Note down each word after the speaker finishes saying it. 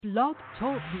Blog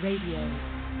Talk Radio.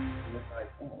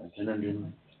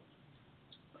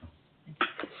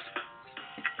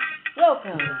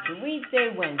 Welcome to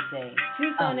Weedsday Wednesday,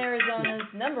 Tucson, Arizona's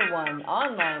 #1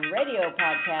 online radio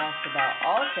podcast about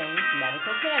all things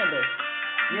medical cannabis.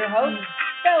 Your host,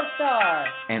 Bellstar,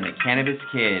 and the Cannabis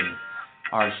Kid.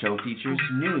 Our show features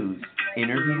news,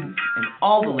 interviews, and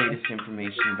all the latest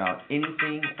information about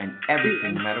anything and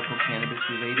everything medical cannabis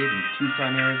related in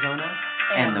Tucson, Arizona,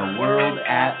 and the world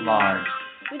at large.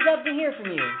 We'd love to hear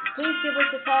from you. Please give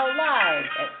us a call live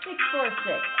at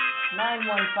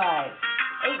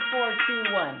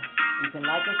 646-915-8421. You can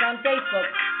like us on Facebook,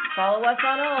 follow us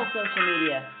on all social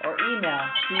media, or email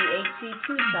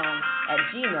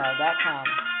thctucson@gmail.com.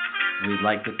 We'd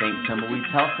like to thank Tumbleweeds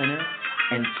Health Center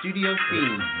and Studio C,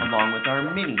 along with our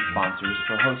many sponsors,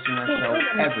 for hosting our show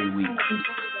every week.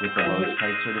 With the lowest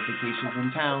price certifications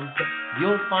in town,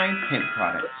 you'll find hemp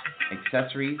products,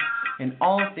 accessories, and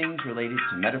all things related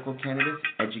to medical cannabis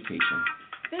education.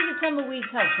 Visit Tumbleweeds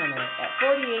Health Center at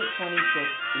 4826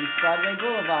 East Broadway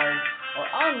Boulevard or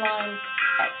online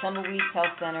at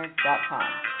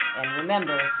tumbleweedshealthcenter.com. And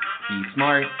remember, be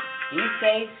smart, be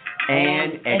safe,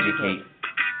 and educate.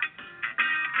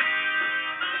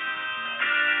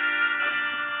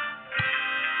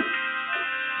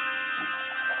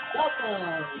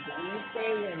 Welcome to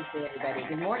Weedsday Wednesday, everybody.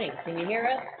 Good morning. Can you hear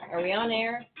us? Are we on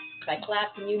air? If I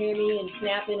clap, can you hear me? And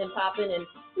snapping and popping and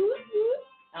whoop, whoop.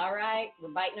 All right. We're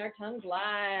biting our tongues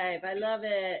live. I love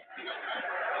it.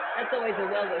 That's always a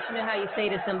well wish. You know how you say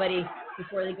to somebody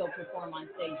before they go perform on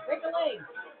stage, break a leg.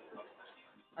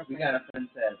 We got a friend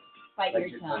says, bite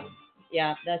your tongue.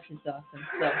 Yeah, that's just awesome.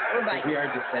 So we're biting. We are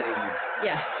just setting here.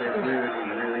 Yeah. So we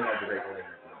really had to break a leg.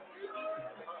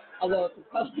 Although it could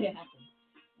probably happen.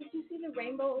 Did you see the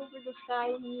rainbow over the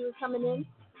sky when you were coming in?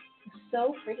 It's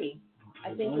so pretty.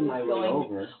 I think it was going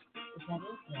over, and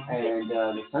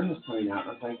the sun was coming out. I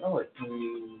was like, oh, it's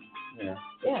coming, yeah.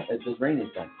 The rain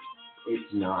is done.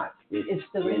 It's not. It's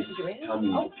the rain.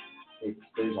 Coming. Oh.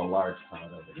 There's a large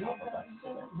cloud over top of us.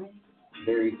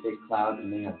 Very thick cloud,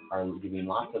 and they are giving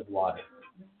lots of water.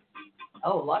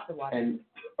 Oh, lots of water. And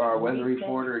our weather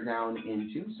reporter down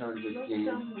in Tucson just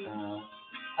gave.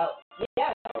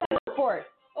 Report.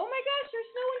 Oh my gosh, there's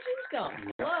snow in Tucson.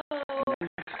 Hello.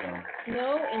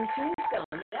 Snow in Tucson.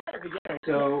 That is a good.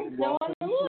 So snow on the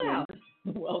lookout.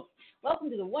 Well, welcome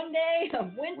to the one day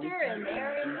of winter in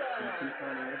Arizona.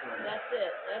 That's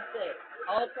it.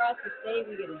 All across the state,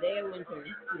 we get a day of winter.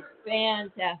 It's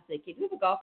fantastic. If you have a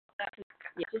golf practice,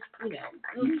 you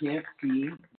can't see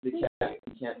the you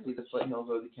can't see the foothills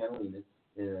or the Catalinas.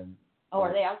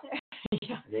 Are they out there?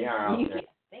 Yeah. They are out there.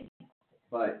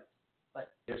 But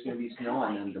there's going to be snow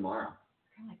on them tomorrow.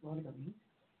 Kind of like Lord of the Rings.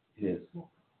 It is.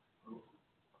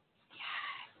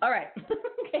 All right.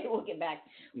 Okay, we'll get back.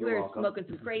 We're welcome. Smoking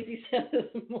some crazy stuff this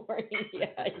morning.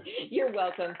 Yeah, you're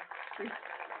welcome. You're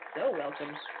so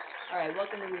welcome. All right,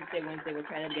 welcome to Weedsday Wednesday. We'll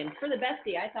try that again. For the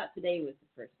bestie, I thought today was the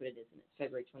first, but it isn't. It's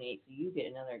February 28th, so you get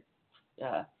another,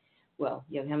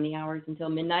 you have how many hours until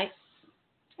midnight?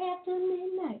 After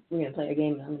midnight. We're going to play a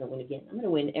game, and I'm going to win again. I'm going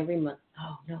to win every month.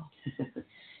 Oh, no. I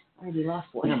already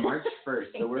lost one. Yeah, March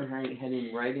 1st. So we're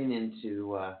heading right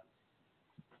into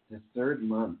the third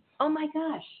month. Oh, my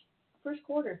gosh. First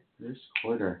quarter. Just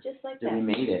like that. We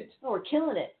made it. Oh, we're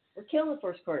killing it. We're killing the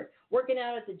first quarter. Working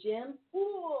out at the gym.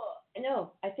 Ooh.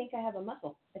 No, I think I have a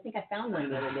muscle. I think I found one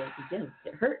the other day at the gym.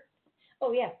 It hurt.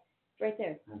 Oh, yeah. It's right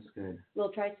there. That's good.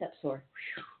 Little tricep sore.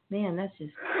 Man, that's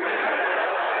just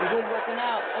good working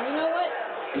out. And you know what?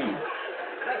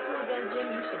 Right before you go to the gym,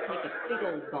 you should take a big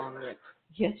old bong rip.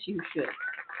 Yes, you should.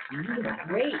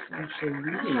 Great. I'm actually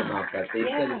reading about that. They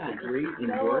said it's a great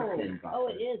endorphin buffer. Oh,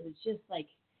 it is. It's just like,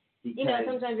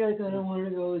 sometimes you're like, I don't want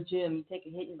to go to the gym. You take a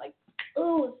hit and you're like,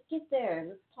 oh, let's get there.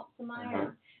 Let's pump some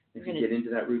iron. If you get into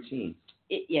that routine.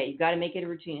 You've got to make it a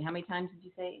routine. How many times did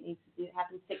you say it needs to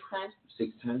happen? 6 times?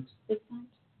 6 times. 6 times?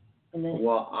 And then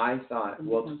I thought,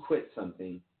 to quit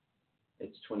something,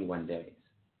 it's 21 days.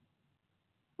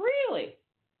 Really?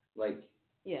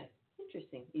 Yeah.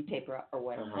 Interesting. You taper up or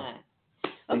what?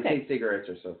 They say cigarettes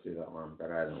are supposed to be that long,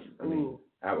 but I don't. I mean,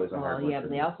 that was a hard one. But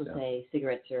they also say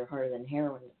cigarettes are harder than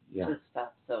heroin to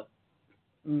stop. So.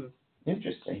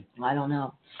 Interesting. I don't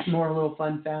know. More little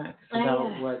fun facts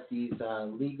about what these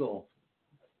legal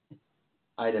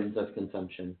items of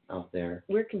consumption out there.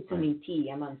 We're consuming tea.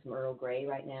 I'm on some Earl Grey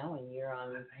right now, and you're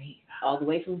on all the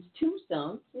way from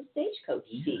Tucson, some Stagecoach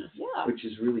tea. Yeah. Which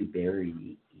is really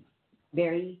berry-y.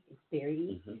 It's berry-y.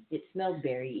 Mm-hmm. It smells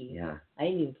berry-y. Yeah. I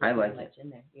didn't even put much in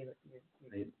there. You're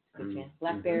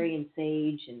blackberry and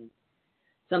sage and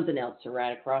something else to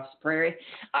ride across the prairie.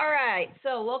 All right,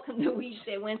 so welcome to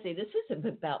Weedsday Wednesday. This is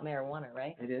about marijuana,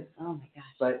 right? It is. Oh my gosh.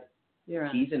 But you're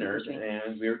on he's an herb,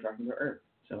 and we were talking to herb.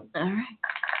 So. All right.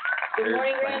 Good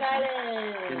morning, Grand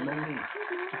Island. Good morning.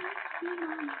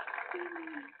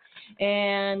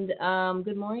 And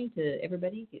good morning to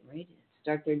everybody getting ready to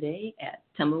start their day at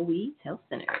Tumbleweeds Health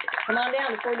Center. Come on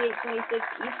down to 4826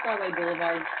 East Broadway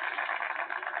Boulevard.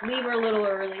 Leave her a little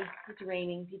early. It's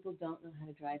raining. People don't know how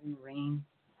to drive in the rain.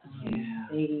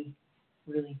 They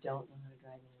really don't know how to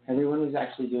drive in the rain. Everyone was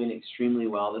actually doing extremely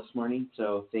well this morning,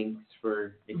 so thanks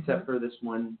for, except for this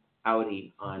one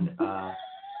Audi on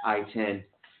I-10.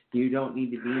 You don't need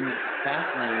to be in the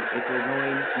fast lane if you're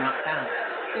going not fast.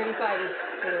 35 is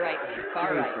to the right lane.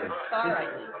 Far right. Far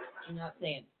right lane. I'm not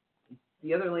saying.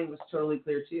 The other lane was totally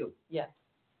clear too. Yeah.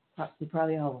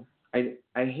 Probably all of them.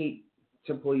 I hate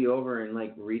to pull you over and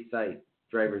like recite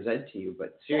driver's ed to you,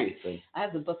 but seriously. I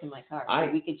have the book in my car. So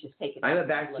we could just take it. I'm a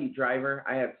backseat driver.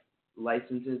 I have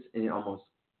licenses in almost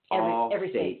all every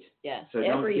states. Yeah. So every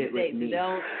don't get state. with me.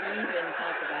 Don't even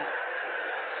talk about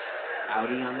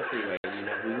Audi on the freeway. You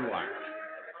know who you are.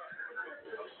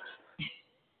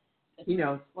 You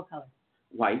know. What color?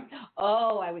 White.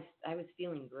 Oh, I was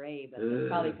feeling gray, but it's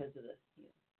probably because of the.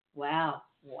 Wow,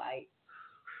 white.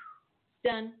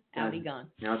 Done. Audi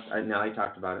gone. Now I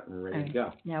talked about it and we're ready to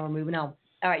go. Now we're moving on.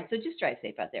 All right, so just drive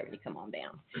safe out there when you come on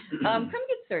down. Come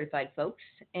get certified, folks,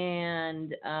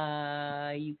 and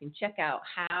you can check out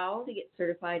how to get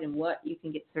certified and what you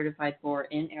can get certified for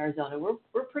in Arizona.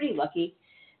 We're pretty lucky,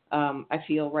 I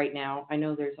feel, right now. I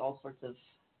know there's all sorts of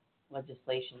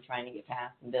legislation trying to get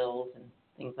passed and bills and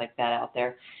things like that out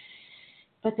there,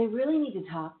 but they really need to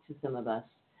talk to some of us,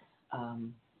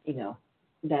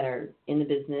 that are in the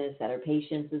business, that are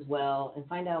patients as well, and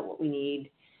find out what we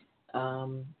need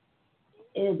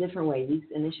in a different way. These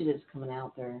initiatives coming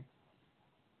out, they're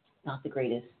not the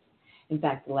greatest. In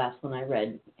fact, the last one I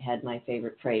read had my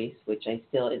favorite phrase, which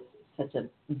it's such a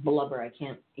blubber, I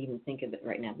can't even think of it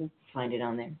right now. We'll find it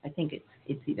on there. I think it's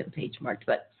even page marked.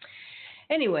 But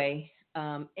anyways,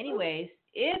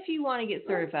 if you want to get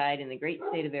certified in the great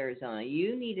state of Arizona,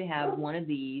 you need to have one of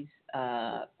these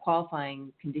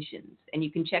qualifying conditions. And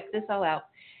you can check this all out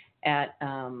at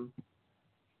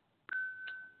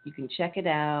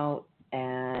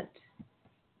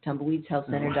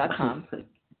tumbleweedshealthcenter.com.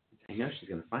 I know she's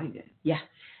going to find it. Yeah.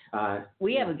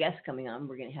 We have a guest coming on.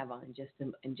 We're going to have on in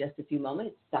just a few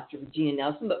moments. It's Dr. Regina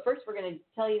Nelson. But first, we're going to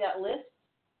tell you that list.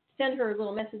 Send her a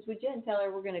little message, would you, and tell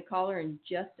her we're going to call her in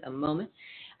just a moment.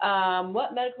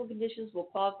 What medical conditions will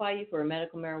qualify you for a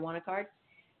medical marijuana card?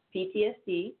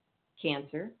 PTSD,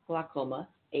 cancer, glaucoma,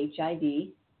 HIV,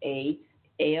 AIDS,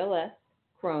 ALS,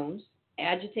 Crohn's,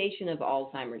 agitation of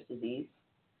Alzheimer's disease,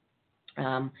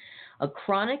 a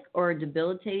chronic or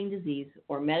debilitating disease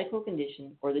or medical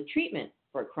condition, or the treatment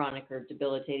for a chronic or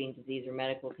debilitating disease or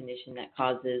medical condition that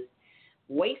causes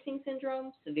wasting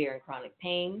syndrome, severe and chronic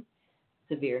pain,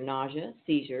 severe nausea,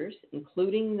 seizures,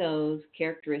 including those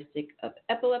characteristic of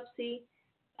epilepsy,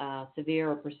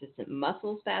 severe or persistent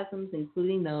muscle spasms,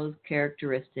 including those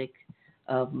characteristic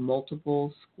of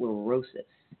multiple sclerosis.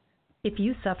 If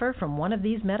you suffer from one of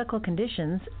these medical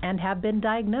conditions and have been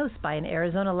diagnosed by an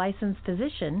Arizona licensed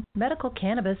physician, medical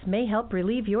cannabis may help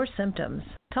relieve your symptoms.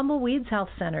 Tumbleweeds Health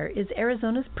Center is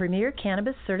Arizona's premier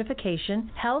cannabis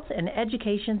certification, health, and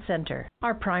education center.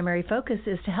 Our primary focus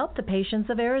is to help the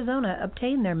patients of Arizona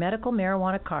obtain their medical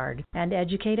marijuana card and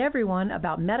educate everyone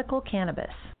about medical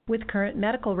cannabis. With current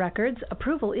medical records,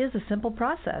 approval is a simple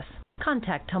process.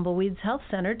 Contact Tumbleweeds Health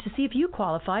Center to see if you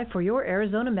qualify for your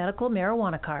Arizona medical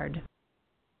marijuana card.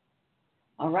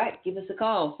 All right, give us a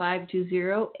call,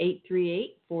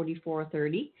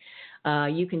 520-838-4430.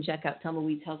 You can check out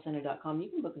tumbleweedshealthcenter.com. You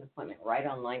can book an appointment right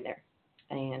online there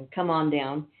and come on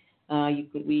down.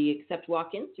 We accept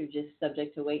walk-ins. You're just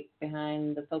subject to wait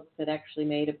behind the folks that actually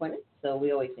made appointments, so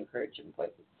we always encourage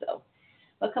appointments.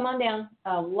 But come on down.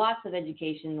 Lots of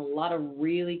education, a lot of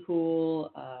really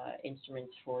cool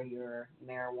instruments for your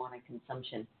marijuana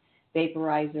consumption.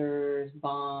 Vaporizers,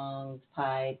 bongs,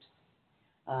 pipes.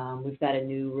 We've got a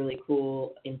new really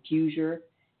cool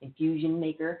infusion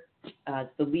maker.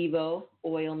 It's the Levo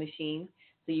oil machine.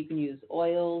 So you can use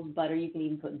oils, butter. You can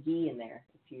even put ghee in there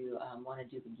if you want to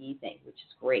do the ghee thing, which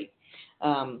is great.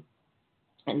 And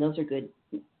those are good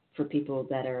for people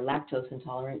that are lactose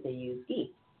intolerant. They use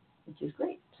ghee, which is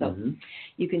great. So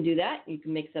you can do that. You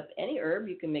can mix up any herb.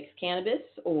 You can mix cannabis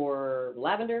or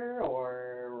lavender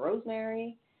or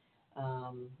rosemary.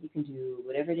 You can do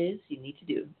whatever it is you need to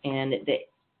do. And a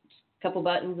couple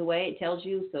buttons away, it tells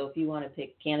you. So if you want to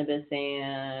pick cannabis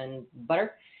and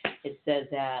butter, it says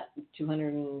that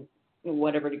 250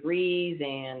 whatever degrees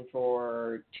and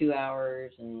for 2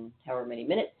 hours and however many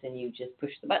minutes, and you just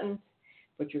push the buttons,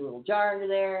 put your little jar under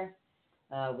there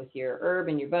with your herb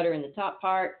and your butter in the top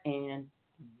part, and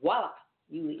voila,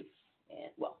 you leave.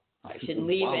 And well, I shouldn't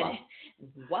leave it.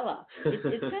 Voila. It's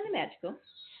kind of magical.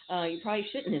 You probably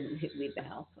shouldn't leave the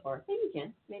house, or maybe you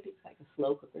can. Maybe it's like a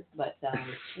slow cooker, but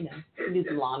you know, you can do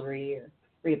some laundry or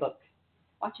read a book,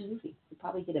 watch a movie. You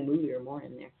probably get a movie or more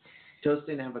in there.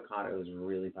 Toasted avocado is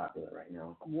really popular right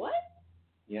now. What?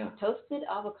 Yeah. Toasted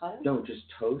avocado? No, just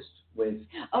toast with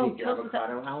take your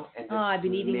avocado out and just I've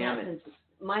been eating that it. since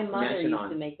my mother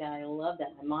used to make that. I love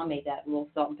that. My mom made that, a little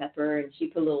salt and pepper, and she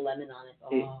put a little lemon on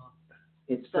it.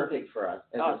 It's perfect for us.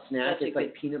 As a snack, it's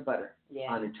like peanut butter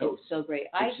on a toast. It's so great.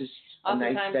 It's just a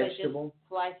nice vegetable. I just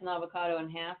slice an avocado in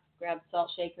half, grab a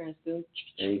salt shaker and a spoon,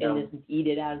 and just eat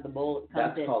it out of the bowl.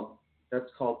 That's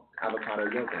called avocado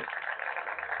yogurt.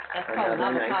 That's called an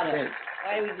avocado.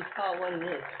 Why do we just call it what it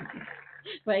is?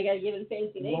 Why you got to give it a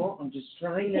fancy name? Well, I'm just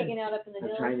trying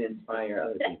to inspire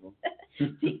other people to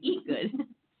eat good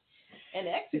and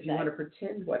exercise. If you want to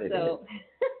pretend what it is.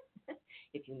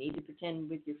 If you need to pretend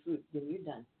with your fruit, then you're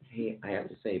done. Hey, I have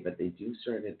to say, but they do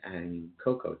serve it adding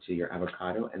cocoa to your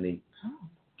avocado, and they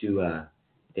do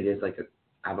it is like an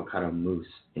avocado mousse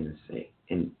in a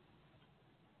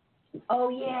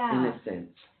sense.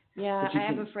 Yeah, I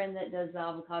have a friend that does the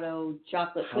avocado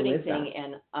chocolate pudding thing,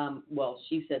 and well,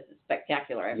 she says it's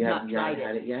spectacular. I've not tried it.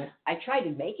 Had it yet? I tried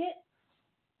to make it.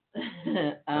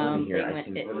 Here, I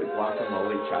can put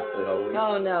guacamole chocolate over.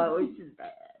 Oh no, it was just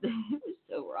bad. It was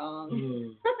so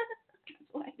wrong.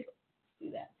 That's why I don't do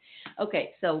that.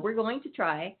 Okay, so we're going to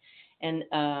try and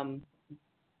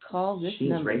call this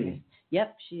number. She's ready.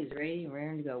 Yep, she is ready and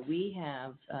raring to go. We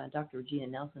have Dr. Regina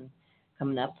Nelson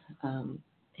coming up.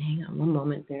 Hang on one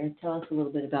moment there. Tell us a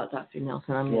little bit about Dr.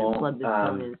 Nelson. I'm going to plug this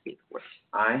phone in and see if it works.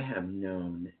 I have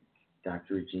known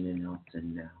Dr. Regina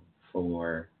Nelson now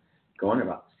for going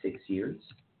about 6 years.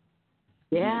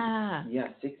 Yeah. Yeah,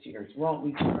 6 years. Well,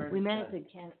 we met at the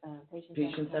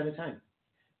Patients at a Time.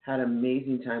 Had an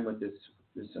amazing time with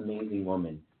this amazing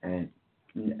woman, and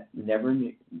never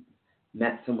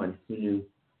met someone who knew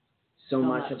so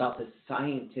much about the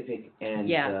scientific and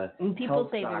the and people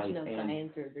say there's no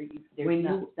science or there's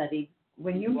not studied.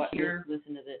 When you hear,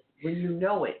 listen to this. When you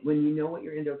know what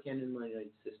your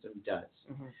endocannabinoid system does,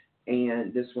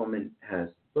 and this woman has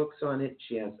books on it.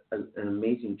 She has an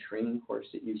amazing training course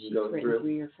that you can go through.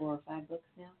 3 or 4 or 5 books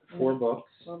now. 4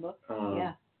 books. 4 books.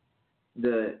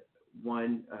 The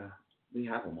one we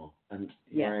have them all.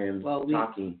 Here I am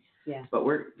talking. Yeah. But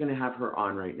we're going to have her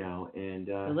on right now. And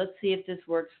so let's see if this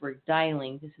works for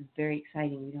dialing. This is very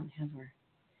exciting. We don't have her.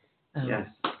 Yes.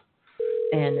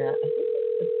 And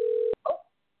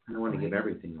I don't want to give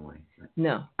everything away.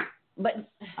 No. But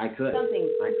I could. Something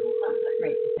great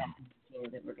happened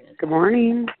that we're going to Good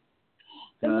morning.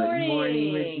 Good morning. Good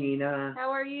morning, Regina. How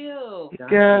are you?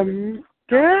 Good.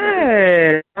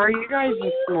 Good. How are you guys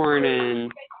this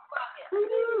morning?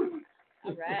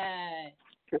 All right.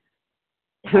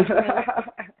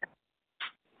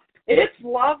 It's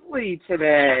lovely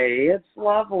today. It's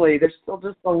lovely. There's still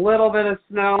just a little bit of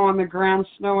snow on the ground,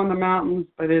 snow in the mountains,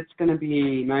 but it's going to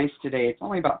be nice today. It's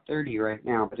only about 30 right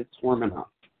now, but it's warm enough.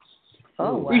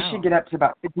 Oh, wow. We should get up to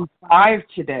about 55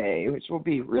 today, which will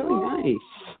be really nice.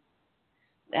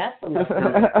 That's a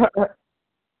lot.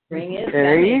 Spring is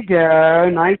there coming. You go.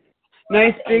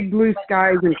 Nice big blue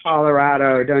skies in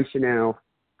Colorado, don't you know?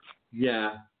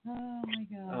 Yeah. Oh, my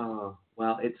God. Oh,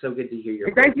 well, it's so good to hear your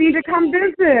You guys need to come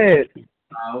visit.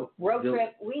 Road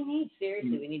trip. We need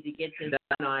to get to. Beth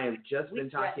and I have just been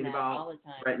talking about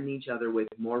threatening each other with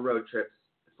more road trips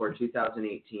for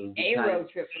 2018. A road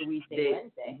trip for Weedsday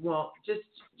Wednesday. Well, just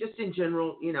in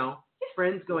general,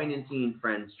 friends going and seeing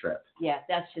friends trip. Yeah,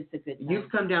 that's just a good time. You've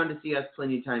come down to see us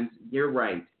plenty of times. You're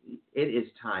right. It is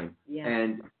time. Yeah.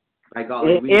 And by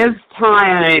golly, it is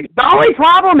time. The only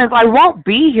problem is I won't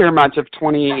be here much of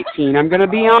 2018. I'm going to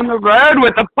be on the road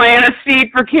with the Plant a Seed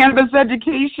for Cannabis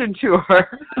Education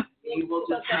tour. We will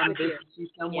just come visit you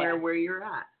somewhere where you're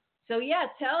at. So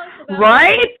tell us about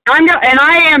Right?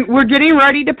 We're getting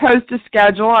ready to post a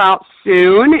schedule out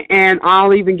soon, and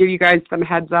I'll even give you guys some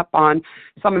heads up on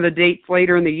some of the dates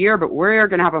later in the year, but we're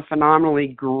going to have a phenomenally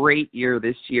great year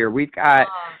this year. We've got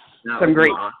some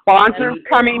great sponsors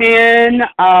coming in,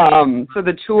 so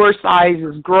the tour size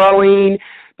is growing,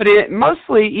 but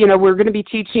mostly, we're going to be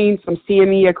teaching some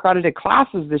CME accredited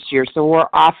classes this year, so we're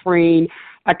offering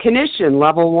a Clinician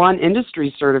Level 1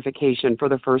 industry certification for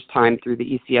the first time through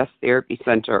the ECS Therapy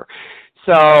Center.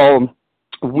 So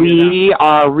We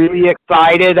are really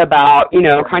excited about,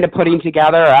 kind of putting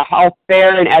together a health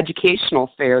fair and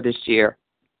educational fair this year.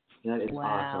 That is wow,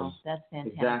 awesome. that's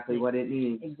fantastic. Exactly what it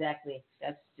needs. Exactly.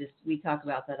 That's just, we talk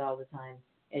about that all the time,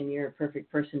 and you're a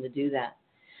perfect person to do that.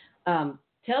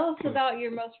 Tell us about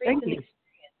your most recent experience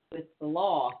with the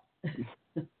law.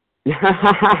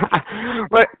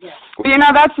 But,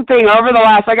 that's the thing.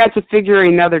 I got to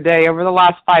figuring the other day, over the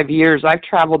last 5 years, I've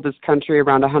traveled this country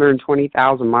around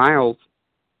 120,000 miles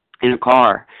in a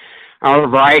car, or a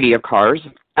variety of cars.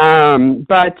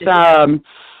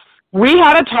 We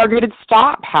had a targeted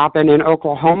stop happen in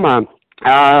Oklahoma.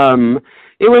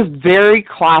 It was very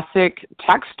classic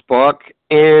textbook,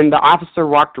 and the officer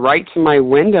walked right to my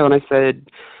window, and I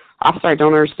said, "Officer, I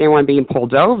don't understand why I'm being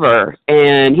pulled over."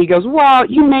 And he goes, "Well,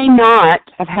 you may not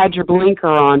have had your blinker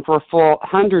on for a full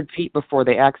 100 feet before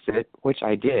the exit," which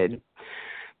I did.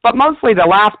 But mostly the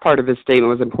last part of his statement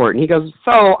was important. He goes,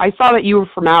 "So I saw that you were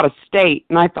from out of state,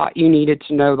 and I thought you needed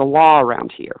to know the law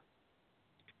around here."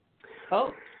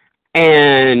 Oh.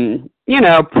 And,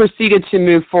 proceeded to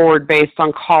move forward based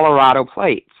on Colorado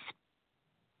plates.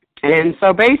 And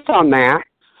so based on that,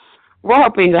 we're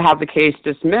hoping to have the case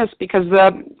dismissed because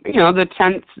the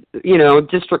 10th,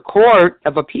 District Court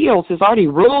of Appeals has already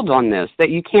ruled on this, that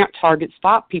you can't target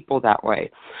stop people that way.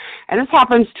 And this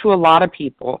happens to a lot of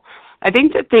people. I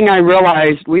think the thing I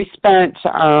realized, we spent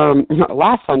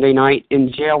last Sunday night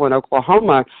in jail in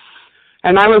Oklahoma,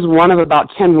 and I was one of about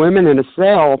 10 women in a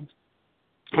cell,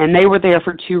 and they were there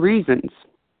for two reasons.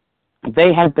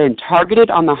 They had been targeted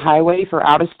on the highway for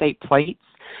out-of-state plates,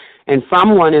 and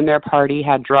someone in their party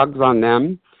had drugs on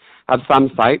them of some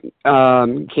site,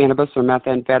 cannabis or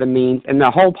methamphetamines, and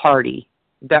the whole party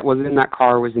that was in that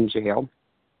car was in jail.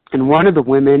 And one of the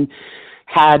women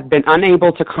had been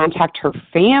unable to contact her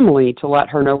family to let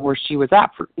her know where she was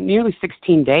at for nearly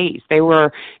 16 days. They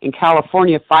were in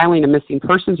California filing a missing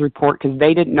persons report because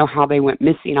they didn't know how they went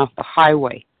missing off the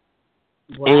highway.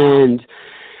 Wow. And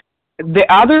the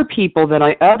other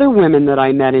other women that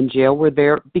I met in jail were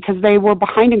there because they were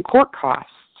behind in court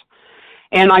costs.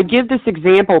 And I give this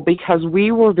example because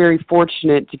we were very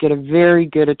fortunate to get a very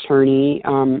good attorney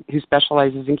who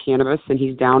specializes in cannabis, and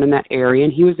he's down in that area,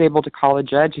 and he was able to call a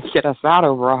judge and get us out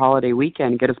over a holiday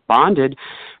weekend, get us bonded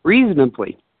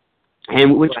reasonably,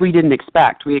 and which we didn't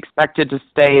expect. We expected to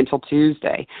stay until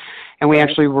Tuesday, and we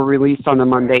actually were released on the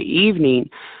Monday evening.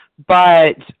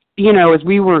 But as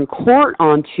we were in court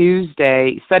on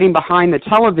Tuesday, sitting behind the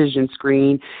television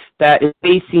screen that is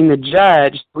facing the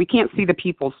judge, we can't see the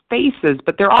people's faces,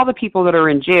 but they're all the people that are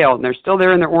in jail, and they're still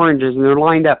there in their oranges, and they're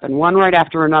lined up, and one right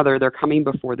after another, they're coming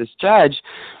before this judge.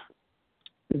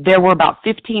 There were about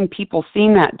 15 people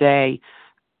seen that day.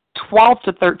 12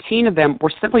 to 13 of them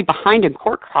were simply behind in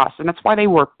court costs, and that's why they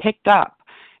were picked up.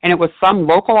 And it was some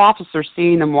local officer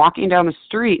seeing them walking down the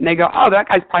street, and they go, "Oh, that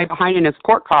guy's probably behind in his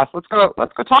court costs. Let's go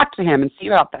talk to him and see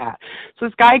about that." So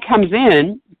this guy comes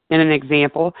in an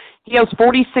example, he owes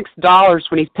 $46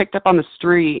 when he's picked up on the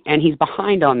street, and he's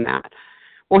behind on that.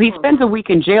 Well, he spends a week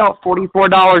in jail at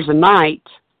 $44 a night,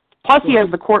 plus he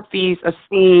has the court fees of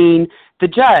seeing the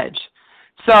judge.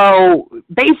 So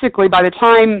basically, by the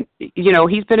time,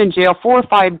 he's been in jail 4 or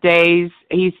 5 days,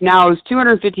 he's now owes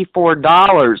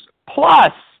 $254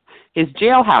 plus his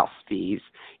jailhouse fees.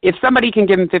 If somebody can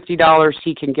give him $50,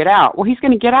 he can get out. Well, he's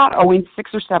going to get out owing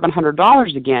 $600 or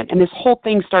 $700 again, and this whole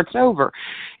thing starts over.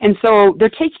 And so they're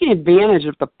taking advantage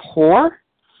of the poor.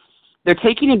 They're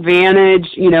taking advantage,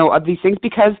 of these things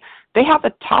because they have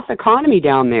a tough economy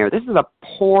down there. This is a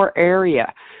poor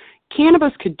area.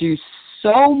 Cannabis could do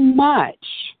so much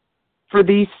for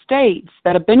these states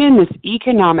that have been in this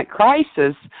economic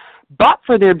crisis, but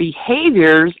for their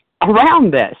behaviors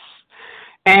around this.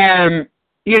 And,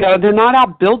 they're not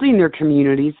out building their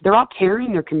communities. They're out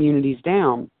tearing their communities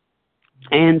down.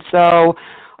 And so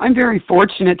I'm very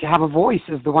fortunate to have a voice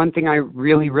is the one thing I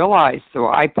really realized. So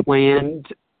I planned,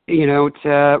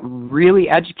 to really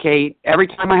educate. Every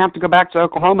time I have to go back to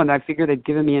Oklahoma, and I figured they'd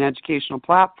given me an educational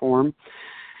platform.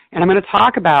 And I'm going to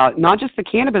talk about not just the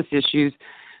cannabis issues,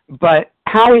 but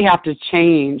how we have to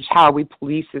change how we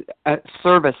police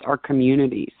service our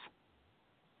communities.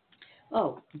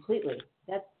 Oh, completely.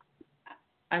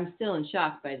 I'm still in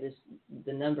shock by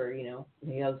the number, he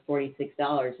owes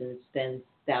 $46 and spends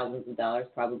thousands of dollars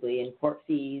probably in court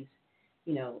fees,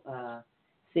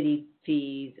 city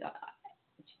fees,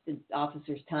 the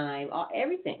officer's time,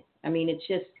 everything. I mean, it's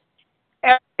just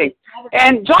everything.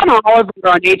 And John Oliver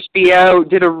on HBO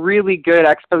did a really good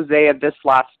expose of this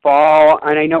last fall,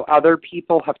 and I know other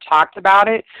people have talked about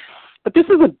it, but this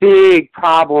is a big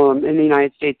problem in the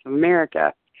United States of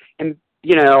America. And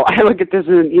I look at this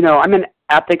and, I'm an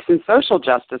ethics and social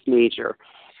justice major.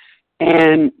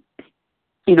 And,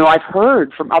 you know, I've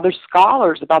heard from other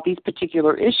scholars about these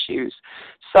particular issues.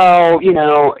 So, you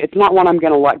know, it's not one I'm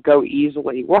going to let go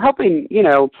easily. We're hoping, you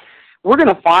know, we're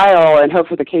going to file and hope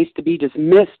for the case to be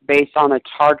dismissed based on a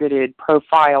targeted,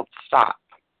 profiled stop.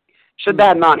 Should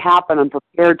that not happen, I'm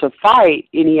prepared to fight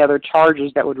any other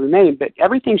charges that would remain, but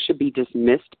everything should be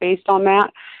dismissed based on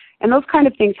that. And those kind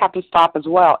of things have to stop as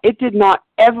well. It did not.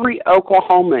 Every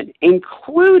Oklahoman,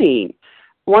 including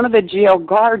one of the jail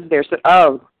guards there, said,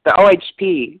 oh, the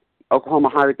OHP, Oklahoma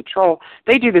Highway Patrol,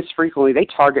 they do this frequently. They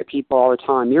target people all the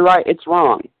time. You're right, it's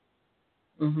wrong.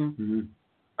 Mm-hmm. Mm-hmm.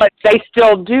 But they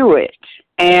still do it,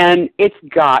 and it's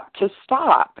got to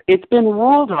stop. It's been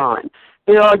ruled on.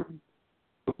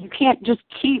 You can't just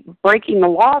keep breaking the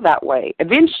law that way.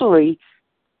 Eventually,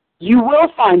 you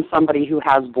will find somebody who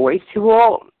has voice, who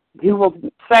will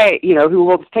say, you know, who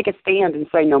will take a stand and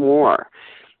say no more.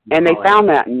 And they found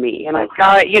that in me. And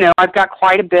I've got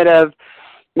quite a bit of,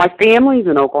 my family's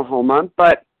in Oklahoma,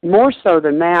 but more so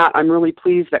than that, I'm really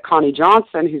pleased that Connie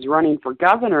Johnson, who's running for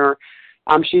governor,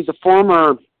 she's a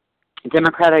former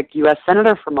Democratic U.S.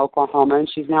 Senator from Oklahoma, and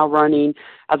she's now running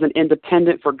as an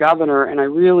independent for governor, and I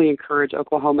really encourage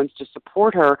Oklahomans to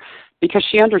support her because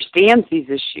she understands these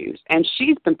issues, and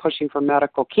she's been pushing for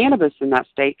medical cannabis in that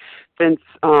state since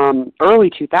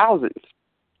early 2000s.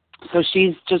 So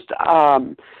she's just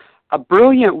a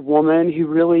brilliant woman who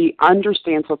really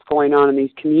understands what's going on in these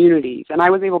communities, and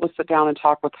I was able to sit down and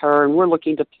talk with her, and we're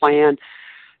looking to plan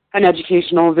an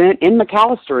educational event in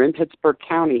McAllister in Pittsburgh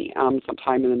County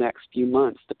sometime in the next few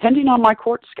months, depending on my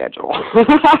court schedule.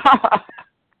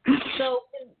 So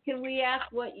can we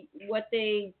ask what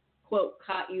they, quote,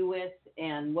 caught you with,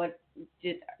 and what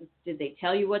did they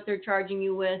tell you what they're charging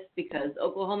you with? Because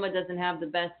Oklahoma doesn't have the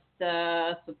best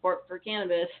support for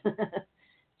cannabis,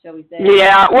 shall we say?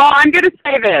 Yeah, well, I'm going to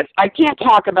say this. I can't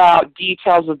talk about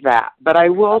details of that, but I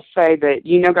will say that,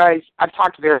 you know, guys, I've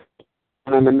talked very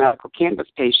and I'm a medical cannabis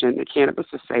patient, and cannabis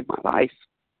has saved my life.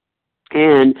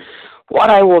 And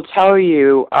what I will tell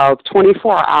you,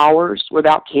 24 hours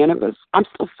without cannabis, I'm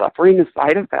still suffering the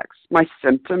side effects. My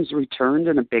symptoms returned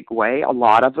in a big way, a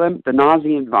lot of them, the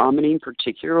nausea and vomiting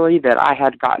particularly, that I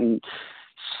had gotten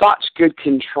such good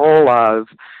control of.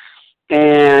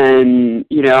 And,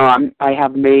 you know, I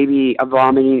have maybe a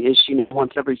vomiting issue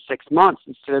once every 6 months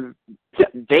instead of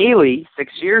daily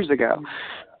 6 years ago.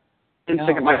 And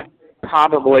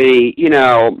probably, you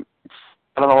know,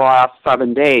 for the last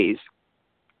 7 days,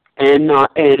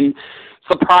 and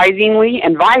surprisingly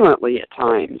and violently at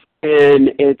times. And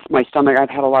it's my stomach. I've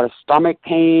had a lot of stomach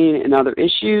pain and other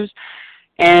issues,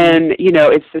 and you know,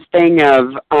 it's this thing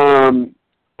of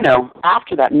you know,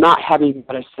 after that, not having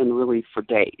medicine really for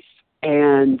days.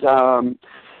 And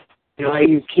you know, I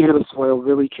use cannabis oil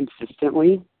really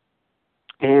consistently,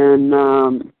 and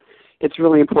it's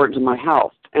really important to my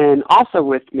health. And also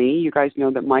with me, you guys know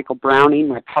that Michael Browning,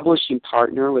 my publishing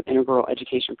partner with Integral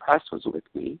Education Press, was with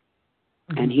me,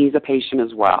 and he's a patient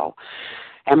as well.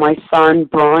 And my son,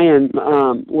 Brian,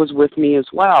 was with me as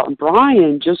well. And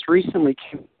Brian just recently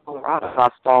came to Colorado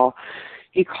last fall.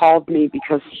 He called me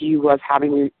because he was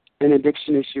having an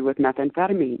addiction issue with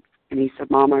methamphetamine. And he said,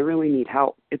 Mom, I really need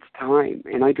help. It's time.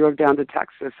 And I drove down to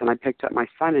Texas, and I picked up my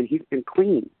son, and he's been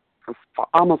clean for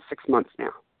almost 6 months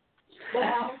now.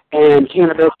 Wow. And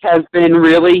cannabis has been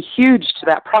really huge to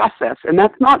that process. And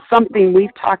that's not something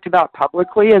we've talked about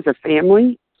publicly as a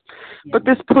family, but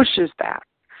this pushes that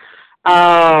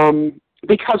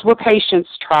because we're patients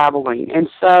traveling. And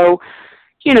so,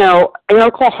 you know, in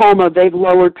Oklahoma, they've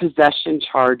lowered possession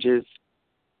charges.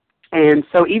 And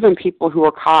so even people who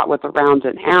are caught with around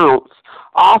an ounce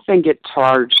often get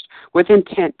charged with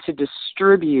intent to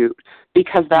distribute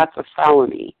because that's a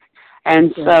felony.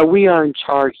 And so we are in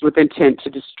charge with intent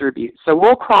to distribute. So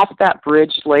we'll cross that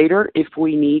bridge later if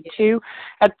we need to.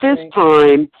 At this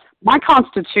time,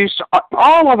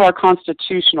 all of our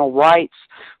constitutional rights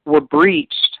were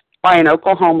breached by an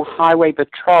Oklahoma Highway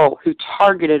Patrol who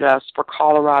targeted us for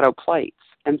Colorado plates,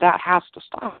 and that has to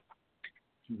stop.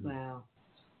 Wow.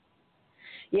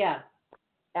 Yeah,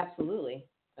 absolutely.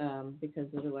 Because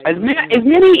otherwise, as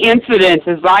many incidents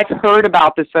as I've heard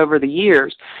about this over the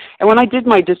years, and when I did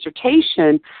my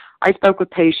dissertation, I spoke with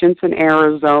patients in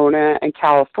Arizona and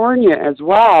California as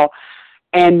well,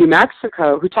 and New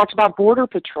Mexico, who talked about border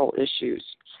patrol issues,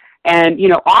 and you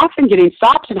know, often getting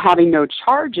stopped and having no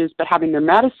charges, but having their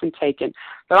medicine taken.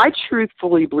 But I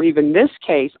truthfully believe in this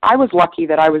case, I was lucky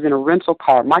that I was in a rental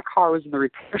car. My car was in the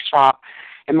repair shop.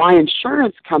 And my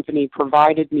insurance company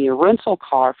provided me a rental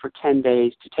car for 10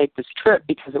 days to take this trip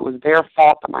because it was their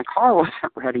fault that my car wasn't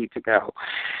ready to go.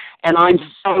 And I'm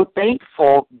so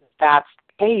thankful that's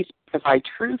the case, because I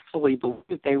truthfully believe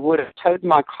that they would have towed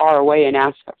my car away and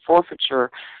asked for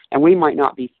forfeiture, and we might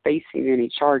not be facing any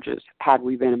charges had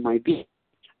we been in my vehicle.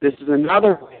 This is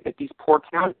another way that these poor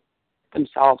counties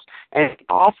themselves, and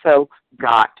also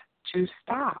got to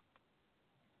stop.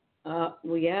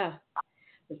 Well, yeah.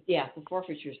 Yeah, the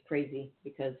forfeiture is crazy,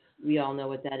 because we all know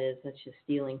what that is. That's just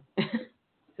stealing.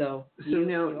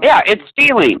 Yeah, it's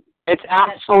stealing. It's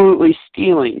absolutely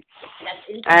stealing.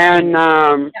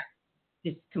 And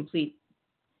just complete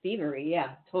thievery.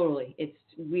 Yeah, totally.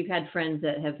 We've had friends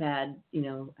that have had,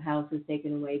 houses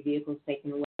taken away, vehicles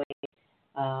taken away,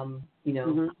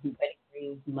 wedding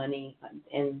rings, money,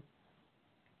 and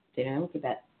they don't get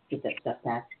that stuff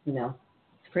back.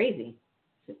 It's crazy.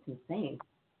 It's insane.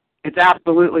 It's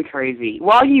absolutely crazy.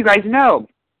 Well, you guys know,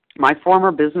 my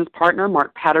former business partner,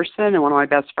 Mark Patterson, and one of my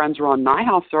best friends, Ron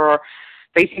Nyhouse, are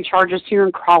facing charges here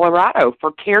in Colorado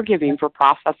for caregiving for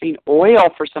processing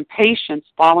oil for some patients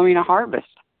following a harvest.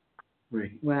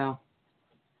 Right. Wow.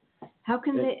 How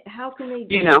can they do that? How can they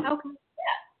do that?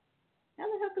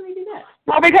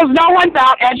 Well, because no one's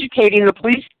out educating the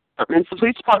police departments. The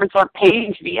police departments aren't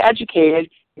paying to be educated.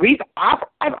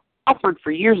 I've offered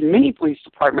for years many police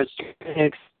departments to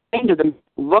explain to them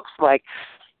what it looks like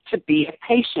to be a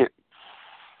patient.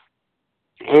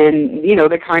 And,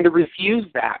 they kind of refuse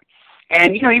that.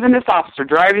 And, even this officer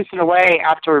driving us away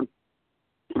after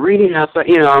reading us,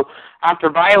 after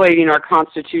violating our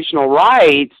constitutional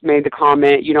rights, made the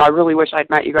comment, I really wish I'd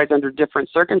met you guys under different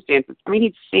circumstances. I mean,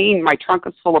 he'd seen my trunk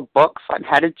is full of books. I'm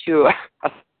headed to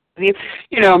the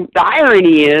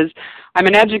irony is I'm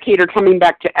an educator coming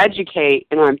back to educate,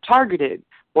 and I'm targeted.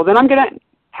 Well, then I'm going to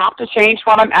have to change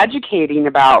what I'm educating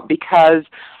about, because,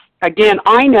 again,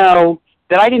 I know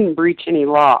that I didn't breach any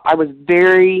law. I was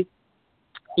very,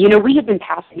 we had been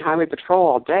passing highway patrol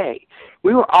all day.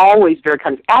 We were always very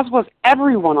conscious, as was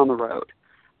everyone on the road,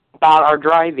 about our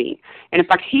driving. And in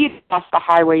fact, he had crossed the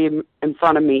highway in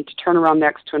front of me to turn around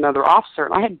next to another officer,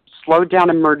 and I had slowed down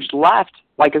and merged left,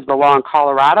 like is the law in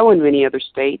Colorado and many other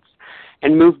states,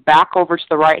 and moved back over to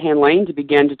the right-hand lane to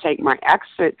begin to take my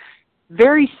exit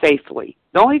very safely.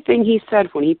 The only thing he said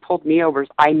when he pulled me over is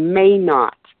I may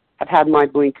not have had my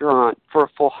blinker on for a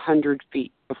full 100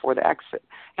 feet before the exit.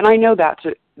 And I know that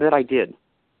I did.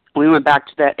 We went back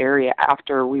to that area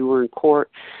after we were in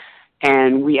court,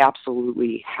 and we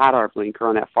absolutely had our blinker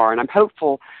on that far. And I'm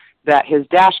hopeful that his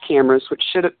dash cameras, which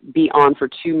should be on for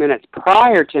 2 minutes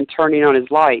prior to him turning on his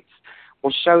lights,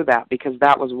 will show that, because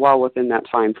that was well within that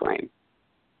time frame.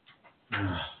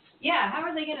 Yeah, how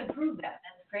are they going to prove that?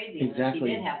 That's crazy. Exactly.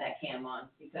 He did have that cam on,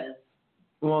 because.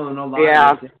 Well, and a lot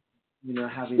of it,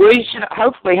 having. We should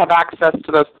hopefully have access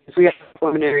to those. If we have a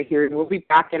preliminary hearing, we'll be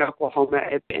back in Oklahoma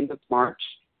at the end of March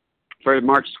for the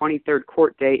March 23rd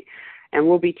court date, and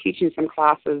we'll be teaching some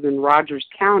classes in Rogers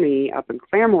County up in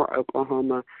Claremore,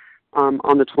 Oklahoma,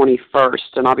 on the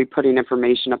 21st, and I'll be putting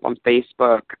information up on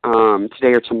Facebook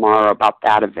today or tomorrow about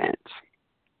that event.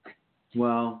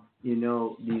 Well,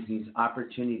 these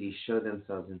opportunities show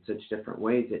themselves in such different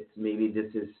ways that maybe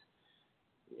this is,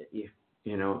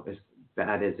 as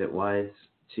bad as it was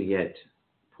to get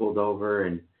pulled over,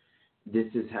 and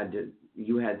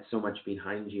you had so much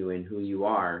behind you, and who you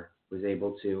are was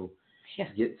able to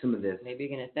get some of this. Maybe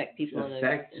you're going to affect people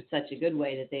in such a good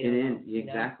way that they don't know.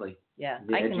 Exactly. Yeah.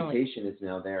 The education is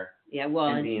now there. Yeah, well,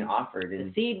 and being offered. The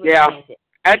seed was planted.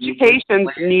 Education's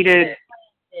needed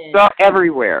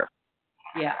everywhere.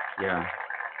 Yeah. Yeah.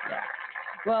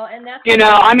 Well, and that's.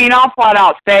 I'll flat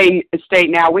out state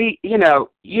now. That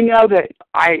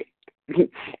if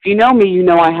you know me,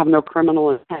 I have no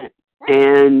criminal intent,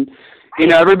 and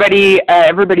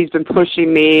everybody's been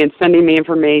pushing me and sending me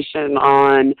information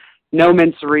on no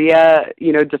mens rea,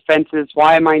 defenses.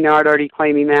 Why am I not already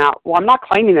claiming that? Well, I'm not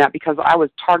claiming that because I was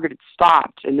targeted,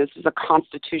 stopped, and this is a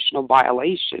constitutional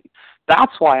violation.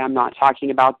 That's why I'm not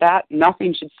talking about that.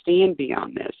 Nothing should stand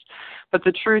beyond this. But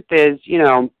the truth is,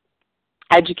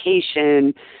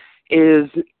 education is,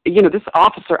 this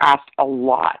officer asked a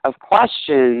lot of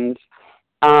questions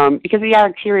because he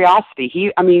had curiosity.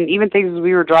 Even things as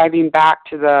we were driving back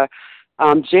to the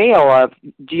jail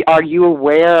are you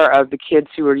aware of the kids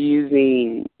who are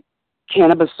using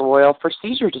cannabis oil for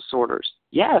seizure disorders?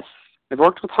 Yes. I've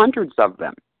worked with hundreds of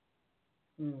them,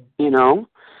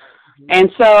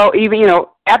 And so even,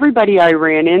 everybody I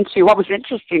ran into, what was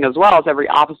interesting as well is every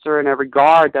officer and every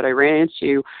guard that I ran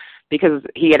into, because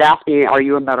he had asked me, are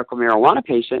you a medical marijuana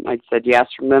patient? And I'd said yes.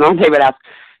 From then on, they would ask,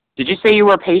 did you say you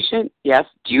were a patient? Yes.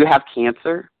 Do you have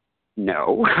cancer?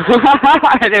 No.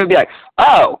 And they would be like,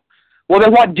 oh, well,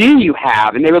 then what do you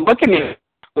have? And they would look at me,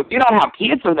 If you don't have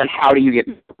cancer, then how do you get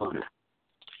marijuana?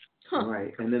 Huh.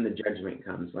 Right, and then the judgment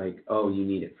comes like, oh, you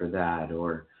need it for that,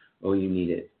 or oh, you need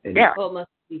it. And Well, it must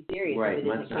be serious. Right, If it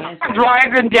isn't cancer. I'm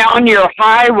driving down your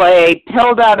highway,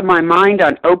 pilled out of my mind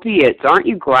on opiates. Aren't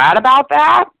you glad about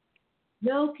that?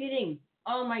 No kidding.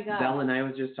 Oh my God. Belle and I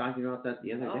was just talking about that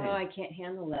the other day. Oh, I can't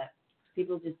handle that.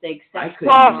 People just they I accept. could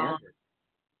Well-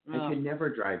 never. I could never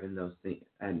drive in those things,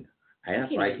 and that's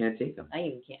can't why I even- can't take them. I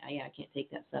even can't. I can't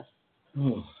take that stuff.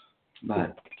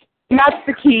 But And that's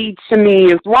the key to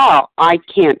me as well. I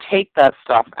can't take that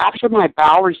stuff. After my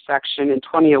bowel resection in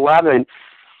 2011,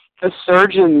 the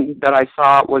surgeon that I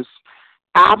saw was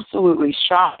absolutely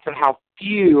shocked at how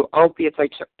few opiates I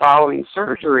took following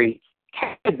surgery.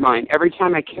 Had mine every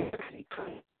time I came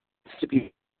to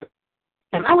be,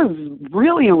 and I was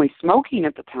really only smoking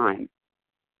at the time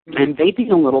and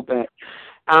vaping a little bit,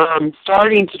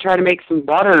 starting to try to make some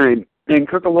butter and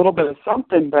cook a little bit of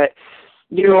something, but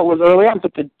you know, it was early on,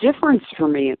 but the difference for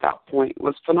me at that point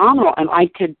was phenomenal, and I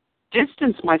could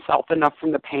distance myself enough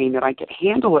from the pain that I could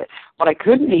handle it. What I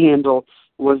couldn't handle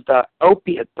was the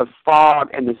opiate, the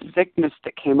fog, and the sickness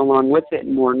that came along with it,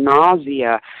 and more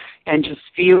nausea, and just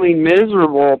feeling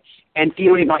miserable, and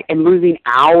feeling like, and losing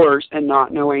hours and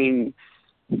not knowing,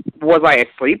 was I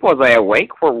asleep, was I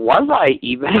awake, or was I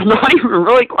even? I'm not even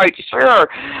really quite sure.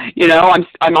 You know,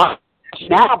 I'm on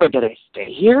now, but did I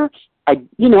stay here?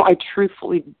 I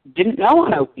truthfully didn't know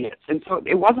on opiates, and so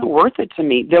it wasn't worth it to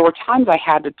me. There were times I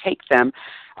had to take them.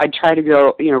 I'd try to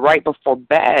go, right before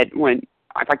bed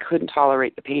if I couldn't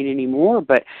tolerate the pain anymore.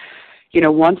 But,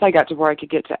 once I got to where I could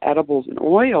get to edibles and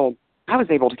oil, I was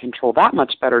able to control that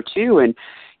much better too. And,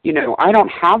 I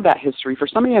don't have that history. For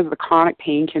somebody who has the chronic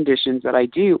pain conditions that I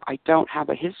do, I don't have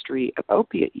a history of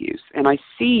opiate use. And I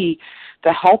see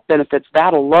the health benefits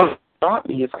that alone brought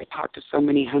me as I talk to so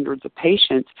many hundreds of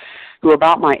patients who are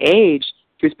about my age,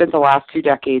 who spent the last 2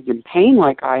 decades in pain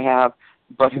like I have,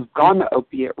 but who've gone the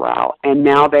opiate route, and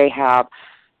now they have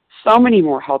so many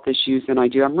more health issues than I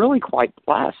do. I'm really quite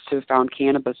blessed to have found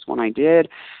cannabis when I did,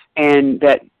 and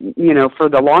that, for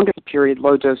the longest period,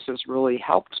 low doses really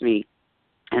helped me.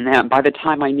 And that by the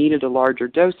time I needed a larger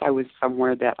dose, I was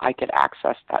somewhere that I could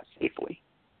access that safely.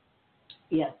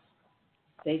 Yes,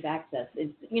 safe access.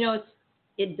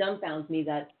 It dumbfounds me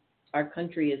that our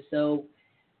country is so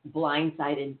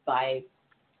blindsided by,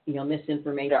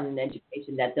 misinformation and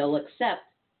education that they'll accept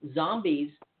zombies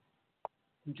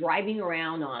driving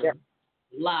around on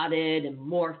Lauded and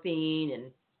morphine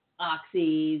and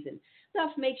oxys and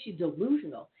stuff makes you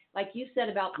delusional. Like you said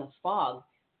about the fog,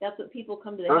 that's what people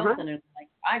come to the health center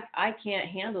like. I can't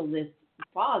handle this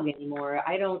fog anymore.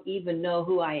 I don't even know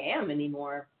who I am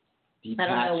anymore. I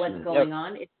don't know what's going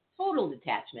on. It's total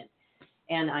detachment.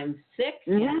 And I'm sick,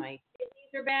 and my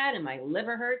kidneys are bad, and my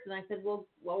liver hurts. And I said, well,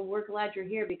 we're glad you're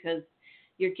here because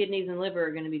your kidneys and liver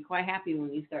are going to be quite happy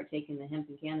when you start taking the hemp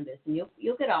and cannabis, and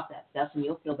you'll get off that stuff, and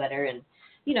you'll feel better. And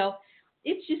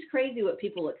it's just crazy what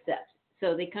people accept.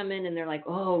 So they come in and they're like,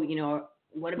 oh,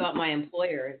 what about my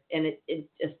employer? And it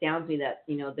astounds me that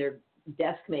their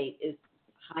desk mate is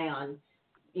high on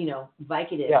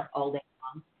Vicodin all day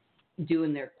long,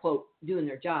 doing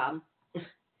their job.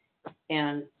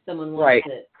 And someone wants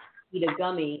to eat a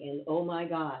gummy, and oh my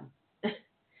God,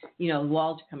 the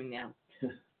walls are coming down.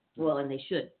 Well, and they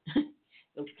should.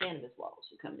 Those cannabis walls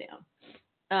should come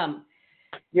down.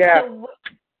 So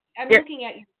I'm looking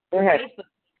at your Facebook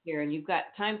here, and you've got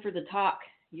time for the talk.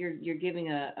 You're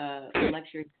giving a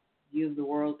lecture view of the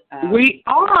world. We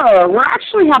are. We're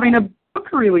actually having a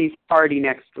book release party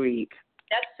next week.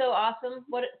 That's so awesome.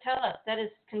 Tell us. That is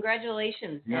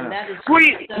congratulations. Yeah. And that is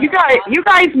Sweet. so You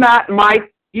guys met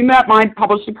my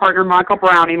publishing partner Michael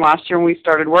Browning last year when we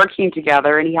started working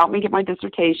together, and he helped me get my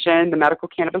dissertation, the medical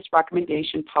cannabis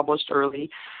recommendation, published early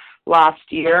last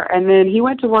year. And then he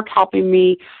went to work helping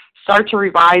me start to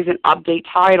revise and update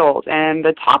titles. And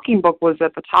the talking book was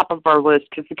at the top of our list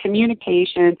because the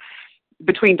communication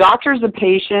between doctors and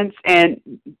patients, and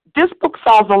this book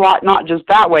solves a lot, not just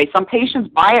that way. Some patients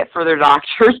buy it for their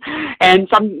doctors, and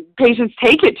some patients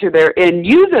take it and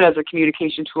use it as a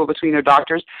communication tool between their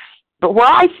doctors. But where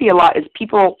I see a lot is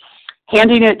people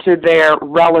handing it to their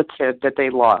relative that they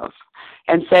love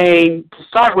and saying, to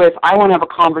start with, I want to have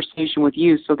a conversation with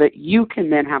you so that you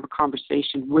can then have a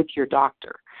conversation with your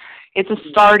doctor. It's a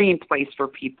starting place for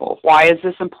people. Why is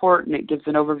this important? It gives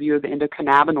an overview of the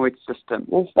endocannabinoid system.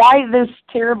 Well, why this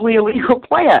terribly illegal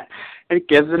plant? It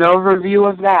gives an overview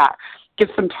of that.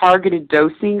 Gives some targeted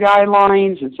dosing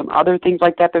guidelines and some other things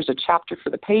like that. There's a chapter for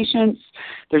the patients.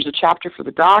 There's a chapter for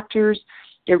the doctors.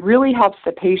 It really helps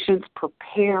the patients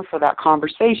prepare for that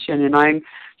conversation. And I'm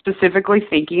specifically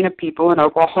thinking of people in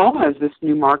Oklahoma as this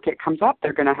new market comes up.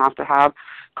 They're going to have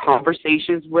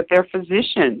conversations with their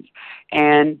physicians,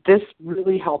 and this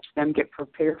really helps them get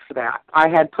prepared for that. I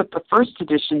had put the first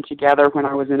edition together when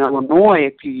I was in Illinois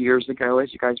a few years ago,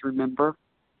 as you guys remember,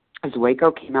 as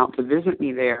Waco came out to visit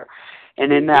me there.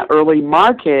 And in that early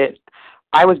market,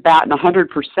 I was batting 100%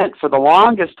 for the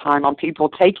longest time on people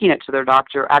taking it to their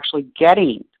doctor, actually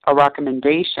getting a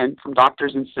recommendation from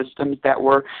doctors and systems that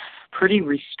were pretty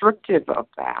restrictive of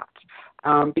that,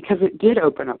 because it did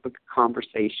open up the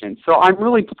conversation. So I'm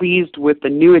really pleased with the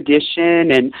new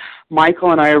edition, and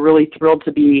Michael and I are really thrilled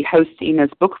to be hosting this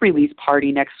book release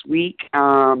party next week.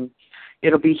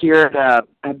 It'll be here at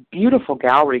a beautiful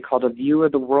gallery called A View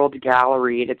of the World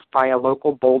Gallery, and it's by a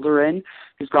local Boulderan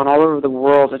who's gone all over the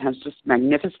world and has just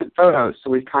magnificent photos.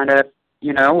 So we've kind of,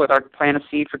 with our Plant a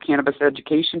Seed for Cannabis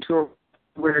Education tour,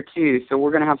 we're too. So we're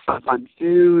going to have some fun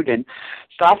food and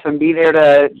stuff and be there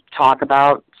to talk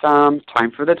about some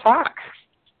Time for the Talk.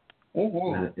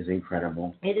 Mm-hmm. That is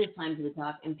incredible. It is time for the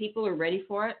talk, and people are ready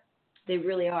for it. They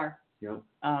really are. Yep.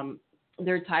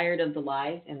 They're tired of the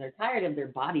lies, and they're tired of their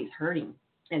bodies hurting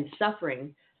and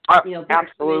suffering.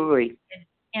 Absolutely.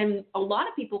 And a lot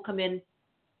of people come in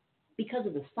because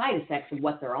of the side effects of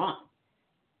what they're on.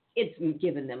 It's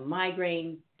giving them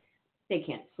migraine. They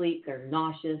can't sleep. They're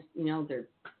nauseous.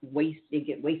 They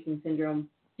get wasting syndrome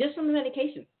just from the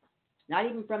medication, not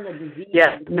even from the disease.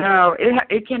 Yes, no,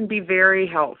 it can be very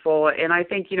helpful. And I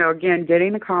think, again,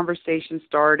 getting the conversation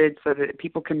started so that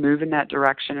people can move in that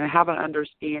direction and have an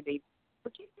understanding.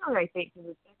 Particularly, I think,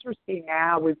 because it's interesting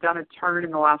now, we've done a turn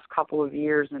in the last couple of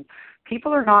years, and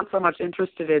people are not so much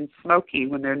interested in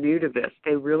smoking when they're new to this.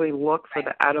 They really look for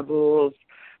the edibles,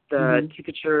 the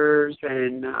tinctures,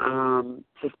 and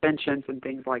suspensions and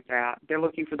things like that. They're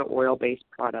looking for the oil-based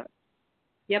product.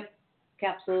 Yep,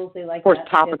 capsules, they like of course,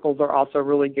 that. topicals are also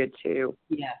really good, too.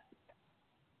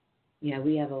 Yeah,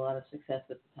 we have a lot of success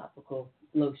with the topical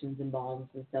lotions and balms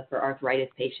and stuff for arthritis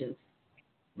patients.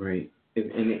 Right.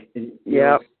 And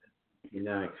you're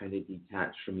not kind of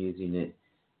detached from using it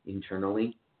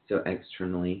internally, so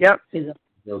externally. Yep. It's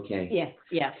okay.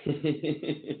 Yeah.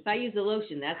 If I use the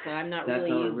lotion, that's why I'm not that's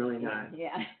really using really it. not.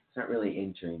 Yeah. It's not really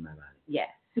entering my body. Yeah.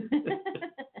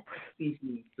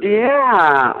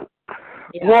 Yeah.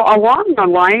 Well, along the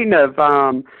line of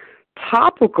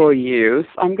topical use,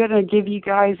 I'm going to give you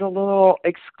guys a little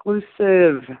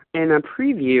exclusive and a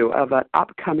preview of an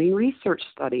upcoming research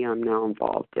study I'm now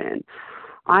involved in.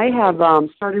 I have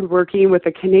started working with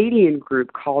a Canadian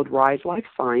group called Rise Life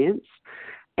Science,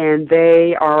 and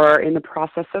they are in the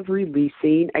process of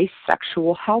releasing a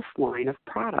sexual health line of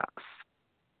products.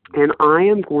 And I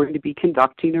am going to be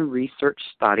conducting a research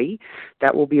study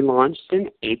that will be launched in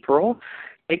April,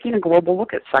 taking a global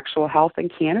look at sexual health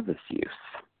and cannabis use.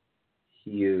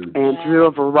 Huge. And through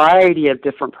a variety of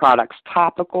different products,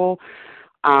 topical,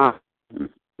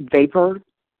 vapor,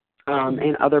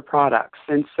 and other products.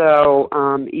 And so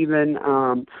even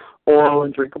oral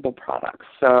and drinkable products.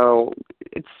 So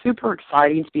it's super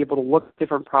exciting to be able to look at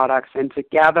different products and to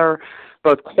gather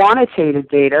both quantitative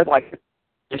data, like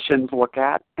clinicians look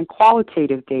at, and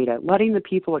qualitative data, letting the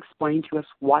people explain to us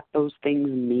what those things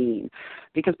mean.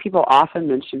 Because people often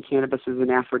mention cannabis as an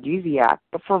aphrodisiac,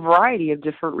 but for a variety of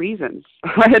different reasons,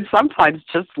 and sometimes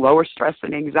just lower stress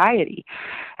and anxiety.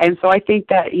 And so I think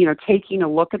that, taking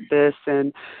a look at this,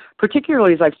 and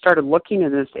particularly as I've started looking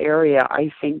in this area,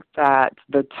 I think that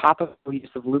the topical use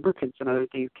of lubricants and other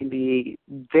things can be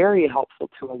very helpful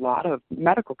to a lot of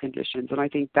medical conditions. And I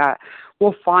think that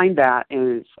we'll find that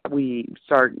as we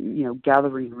start,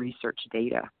 gathering research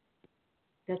data.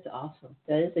 That's awesome.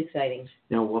 That is exciting.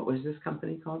 Now, what was this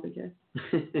company called again?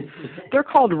 They're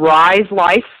called Rise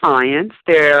Life Science.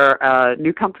 They're a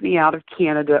new company out of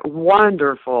Canada.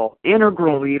 Wonderful,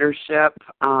 integral leadership.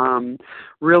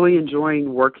 Really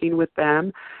enjoying working with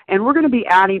them. And we're going to be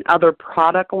adding other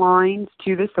product lines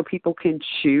to this so people can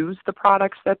choose the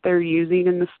products that they're using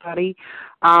in the study.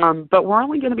 But we're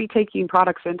only going to be taking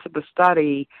products into the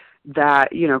study that,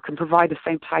 can provide the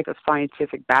same type of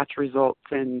scientific batch results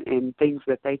and things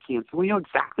that they can. So we know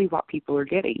exactly what people are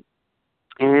getting.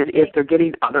 And if they're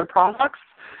getting other products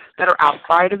that are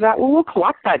outside of that, we'll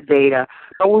collect that data,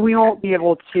 but we won't be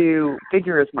able to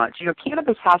figure as much.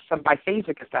 Cannabis has some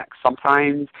biphasic effects.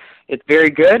 Sometimes it's very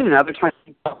good, and other times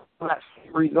it's not that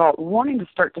same result. We're wanting to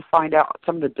start to find out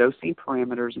some of the dosing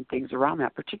parameters and things around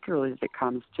that, particularly as it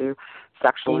comes to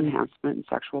sexual enhancement and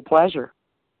sexual pleasure.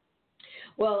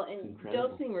 Well, and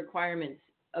dosing requirements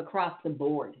across the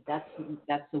board. That's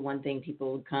the one thing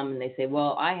people would come and they say,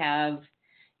 well, I have,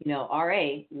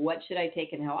 RA, what should I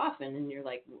take and how often? And you're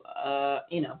like, grab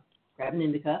grab an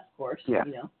indica, of course, Yeah.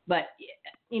 But,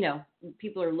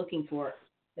 people are looking for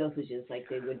dosages like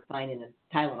they would find in a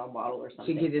Tylenol bottle or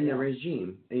something. To get in the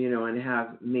regime,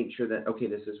 and make sure that, okay,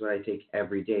 this is what I take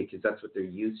every day, because that's what they're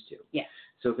used to. Yeah.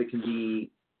 So if it can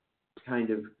be kind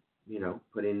of,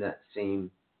 put in that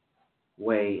same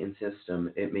way and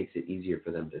system, it makes it easier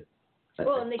for them to.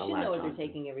 Well, and they should know what they're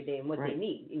taking every day and what they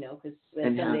need, because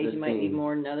some days you might need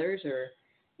more than others, or,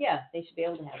 they should be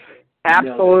able to have it.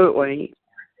 Absolutely.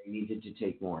 They needed to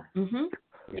take more. Mm-hmm.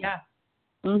 Yeah.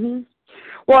 Mhm.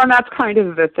 Well, and that's kind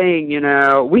of the thing,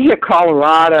 we hit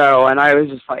Colorado, and I was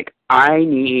just like, I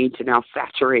need to now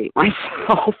saturate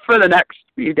myself for the next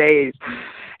few days.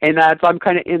 And I'm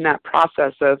kind of in that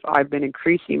process of I've been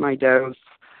increasing my dose,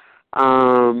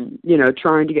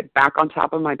 trying to get back on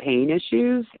top of my pain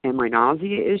issues and my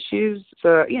nausea issues,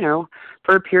 so,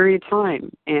 for a period of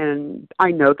time. And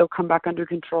I know they'll come back under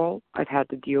control. I've had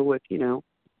to deal with,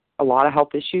 a lot of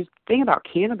health issues. The thing about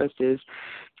cannabis is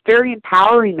it's very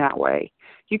empowering that way.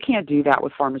 You can't do that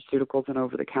with pharmaceuticals and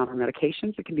over-the-counter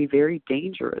medications. It can be very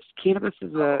dangerous. Cannabis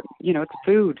is it's a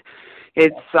food.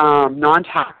 It's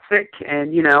non-toxic,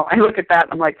 and, I look at that,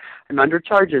 I'm like, I'm under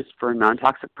charges for a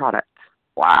non-toxic product.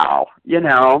 Wow,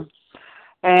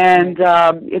 And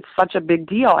it's such a big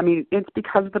deal. I mean, it's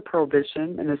because of the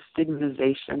prohibition and the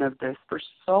stigmatization of this for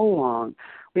so long.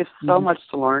 We have so much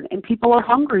to learn, and people are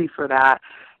hungry for that.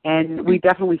 And we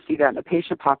definitely see that in the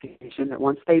patient population, that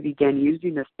once they begin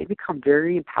using this, they become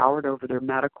very empowered over their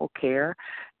medical care.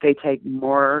 They take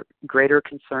greater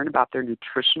concern about their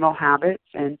nutritional habits,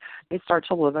 and they start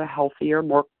to live a healthier,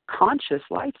 more conscious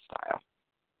lifestyle.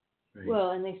 Right. Well,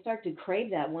 and they start to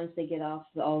crave that once they get off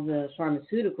all the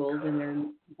pharmaceuticals and their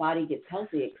body gets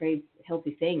healthy. It craves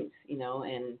healthy things,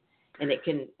 and it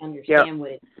can understand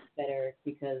what it's better,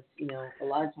 because, a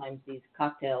lot of times these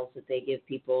cocktails that they give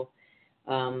people,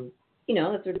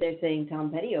 that's what they're saying. Tom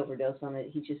Petty overdosed on it.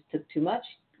 He just took too much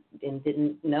and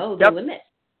didn't know the limit.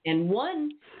 And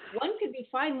one could be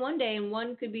fine one day, and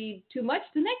one could be too much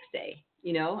the next day.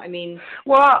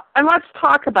 Well, and let's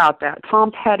talk about that.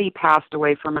 Tom Petty passed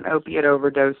away from an opiate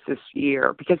overdose this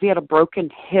year because he had a broken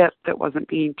hip that wasn't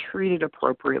being treated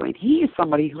appropriately. He is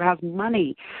somebody who has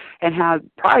money and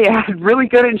probably had really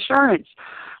good insurance.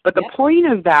 But the point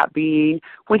of that being,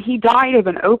 when he died of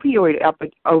an opioid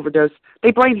overdose,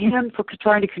 they blamed him for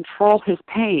trying to control his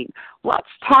pain. Let's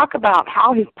talk about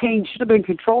how his pain should have been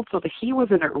controlled so that he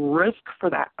wasn't at risk for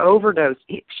that overdose.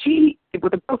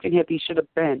 With a broken hip, he should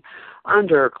have been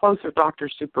under closer doctor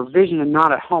supervision and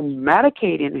not at home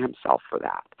medicating himself for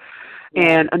that.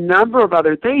 And a number of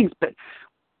other things. But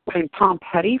blame Tom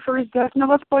Petty for his death? No,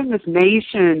 let's blame this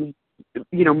nation,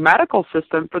 medical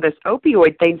system for this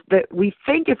opioid thing that we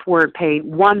think if we're in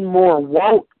pain, one more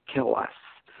won't kill us.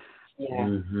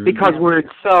 Yeah. Because we're in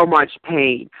so much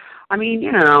pain. I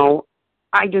mean,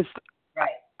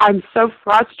 I'm so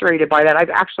frustrated by that. I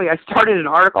started an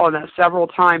article on that several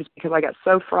times because I got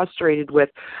so frustrated with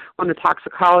when the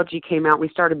toxicology came out, we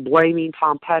started blaming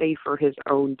Tom Petty for his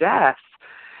own death.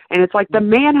 And it's like the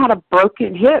man had a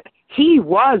broken hip. He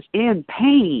was in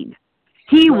pain.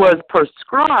 He was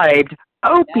prescribed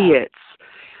opiates.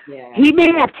 Yeah. He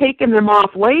may have taken them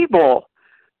off label,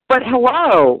 but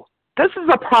hello, this is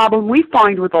a problem we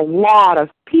find with a lot of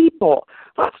people.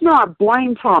 Let's not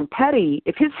blame Tom Petty.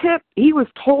 If his hip, he was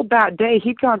told that day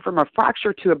he'd gone from a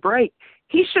fracture to a break,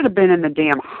 he should have been in the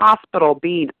damn hospital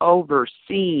being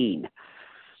overseen.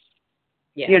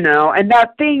 Yeah. And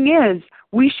that thing is,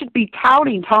 we should be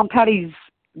touting Tom Petty's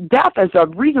death as a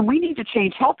reason we need to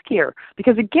change healthcare,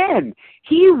 because again,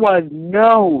 he was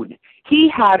known. He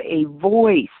had a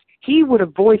voice. He would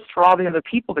have voiced for all the other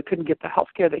people that couldn't get the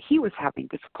healthcare that he was having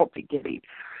difficulty getting.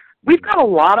 We've got a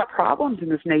lot of problems in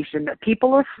this nation that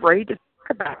people are afraid to talk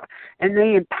about, and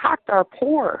they impact our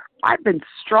poor. I've been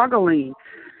struggling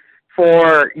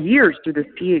for years through this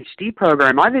PhD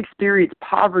program. I've experienced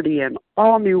poverty in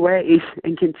all new ways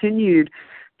and continued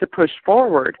to push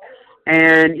forward.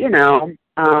 And,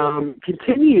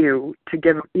 continue to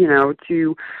give,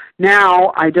 to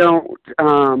now I don't,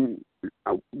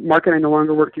 Mark and I no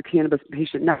longer work through Cannabis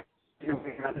Patient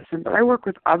Medicine, but I work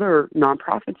with other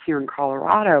nonprofits here in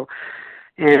Colorado,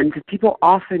 and people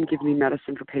often give me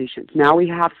medicine for patients. Now we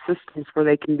have systems where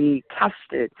they can be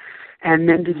tested and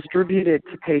then distributed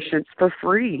to patients for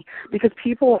free, because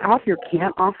people out here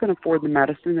can't often afford the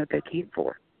medicine that they came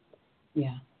for.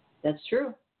 Yeah, that's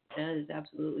true. That is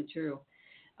absolutely true.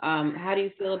 How do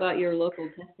you feel about your local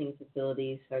testing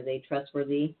facilities? Are they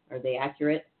trustworthy? Are they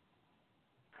accurate?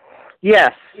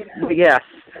 Yes. We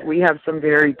have some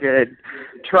very good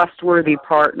trustworthy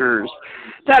partners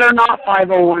that are not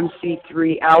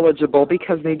 501c3 eligible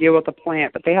because they deal with the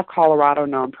plant, but they have Colorado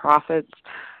nonprofits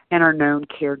and are known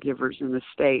caregivers in the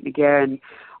state. Again,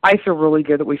 I feel really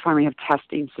good that we finally have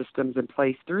testing systems in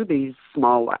place through these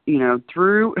small,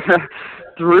 through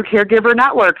caregiver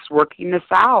networks working this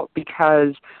out,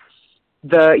 because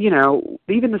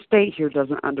even the state here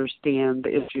doesn't understand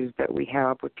the issues that we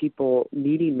have with people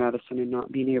needing medicine and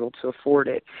not being able to afford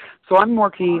it. So I'm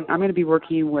going to be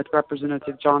working with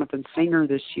Representative Jonathan Singer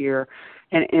this year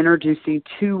and introducing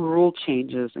 2 rule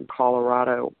changes in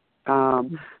Colorado.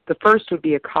 The first would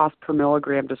be a cost per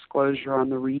milligram disclosure on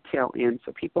the retail end,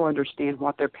 so people understand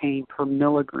what they're paying per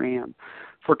milligram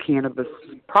for cannabis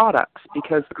products,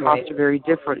 because the costs are very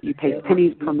different. You pay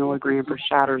pennies per milligram for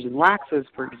shatters and waxes,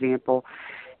 for example,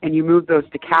 and you move those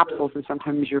to capsules, and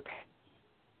sometimes you're paying.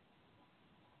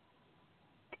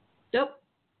 Nope.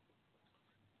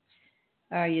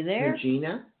 Are you there?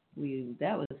 Regina?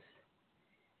 That was,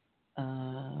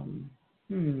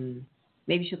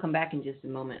 maybe she'll come back in just a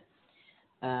moment.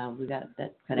 We got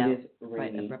that cut out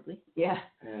quite abruptly. Yeah.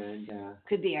 And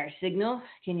could be our signal.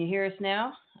 Can you hear us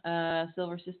now?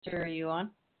 Silver Sister, are you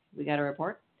on? We got a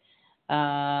report.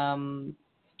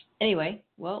 Anyway,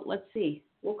 well, let's see.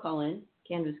 We'll call in.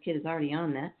 Cannabis Kid is already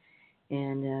on that.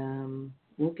 And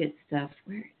we'll get stuff.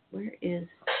 Where is...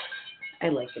 I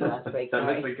like the last break. That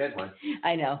looks like a good one.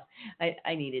 I know.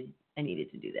 I needed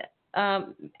to do that.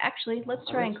 Actually, let's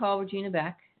try and call Regina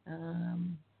back. Here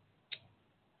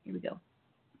we go.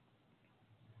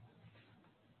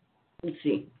 Let's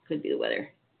see. Could be the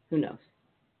weather. Who knows?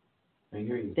 I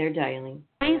hear you. They're dialing.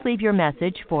 Please leave your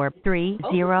message for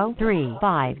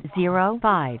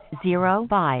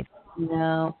 303-505-0505.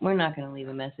 No, we're not going to leave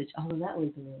a message. Although that was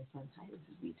a really fun time. This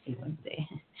is Weedsday Wednesday.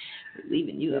 We're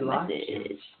leaving you a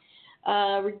message.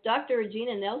 Dr.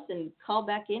 Regina Nelson, call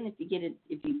back in if you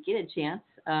get a chance,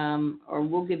 or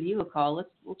we'll give you a call.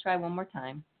 We'll try one more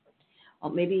time. Oh,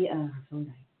 maybe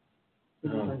phone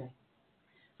died.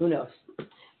 Who knows?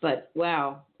 But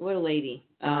wow, what a lady.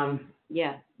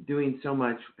 Yeah. Doing so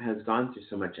much, has gone through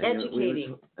so much.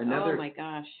 Educating. Oh my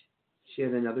gosh. She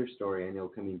had another story, I know,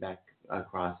 coming back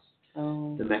across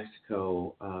the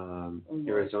Mexico,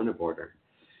 Arizona border.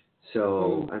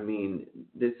 So, I mean,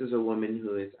 this is a woman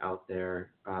who is out there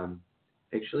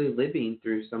actually living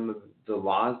through some of the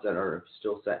laws that are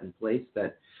still set in place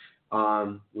that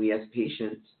we as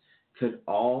patients could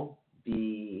all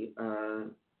be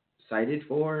cited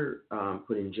for,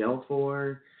 put in jail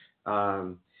for,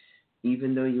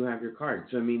 even though you have your card.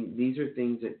 So, I mean, these are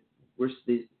things that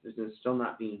they're still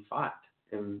not being fought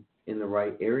in the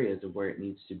right areas of where it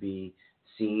needs to be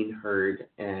seen, heard,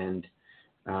 and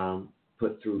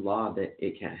put through law, that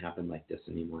it can't happen like this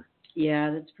anymore.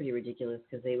 Yeah, that's pretty ridiculous,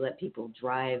 because they let people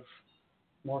drive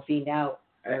morphine out.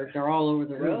 They're all over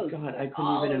the road. God, I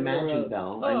couldn't even imagine,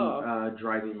 Belle. I'm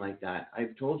driving like that.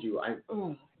 I've told you, I've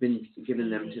been giving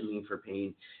them to me for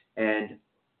pain, and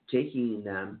taking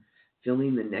them,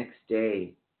 filling the next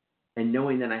day, and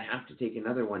knowing that I have to take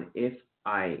another one if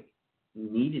I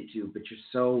needed to, but you're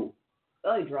so...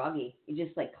 Oh, you're groggy. You're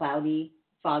just like cloudy.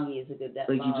 Foggy is a good...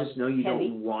 you just know you heavy.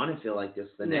 don't want to feel like this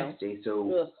the next day,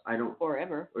 so I don't...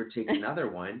 Forever. Or take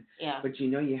another one. Yeah. But you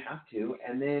know you have to,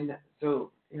 and then,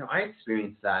 so... I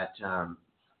experienced that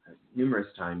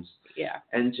numerous times. Yeah.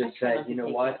 And just said, you know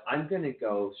what, I'm going to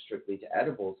go strictly to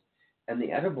edibles. And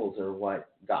the edibles are what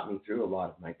got me through a lot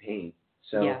of my pain.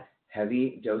 So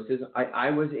heavy doses. I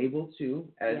was able to,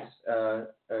 as a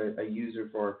user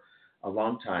for a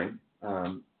long time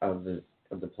of the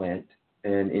plant,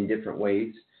 and in different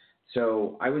ways.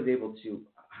 So I was able to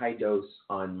high dose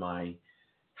on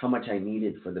how much I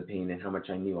needed for the pain and how much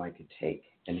I knew I could take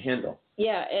and handle.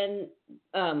 Yeah, and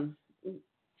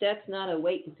that's not a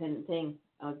weight-dependent thing.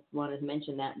 I wanted to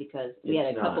mention that because we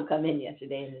had a couple come in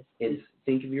yesterday. And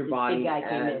think of your body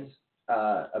as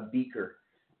a beaker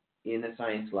in a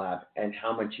science lab, and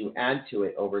how much you add to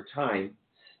it over time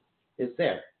is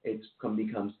there. It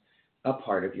becomes a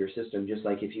part of your system, just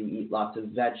like if you eat lots of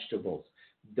vegetables.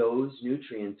 Those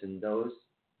nutrients and those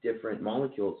different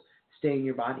molecules stay in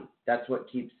your body. That's what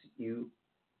keeps you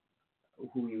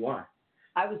who you are.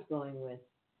 I was going with,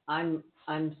 I'm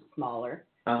smaller.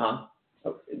 Uh-huh.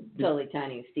 Totally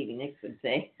tiny, as Stevie Nicks would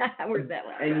say. Where's that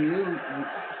one? And you...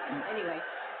 Anyway,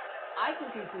 I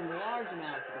can consume large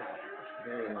amounts of water.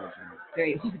 Very large amounts.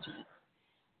 Very large amounts.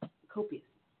 Copious.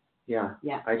 Yeah.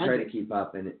 Yeah. I try to keep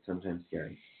up, and it's sometimes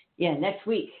scary. Yeah, next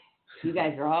week, you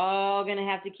guys are all going to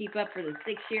have to keep up for the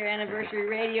 6-year anniversary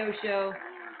radio show.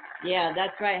 Yeah,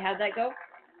 that's right. How'd that go?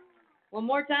 One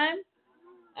more time?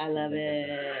 I love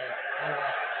it.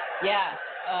 Yeah.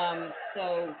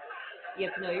 So You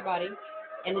have to know your body.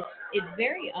 And it's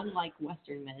very unlike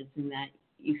Western medicine that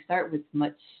you start with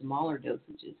much smaller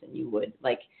dosages than you would.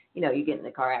 Like, you know, you get in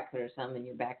a car accident or something and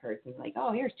your back hurts and you're like,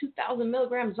 oh, here's 2,000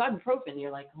 milligrams of ibuprofen.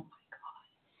 You're like, oh, my God.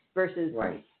 Versus,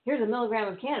 here's a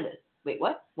milligram of cannabis. Wait,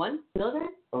 what? 1 milligram?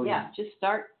 Oh, yeah. Just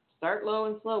start low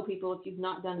and slow, people, if you've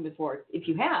not done it before. If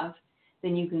you have,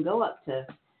 then you can go up to,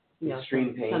 you know,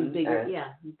 extreme pain. Some bigger,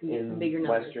 you can get some bigger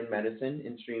numbers. Western medicine,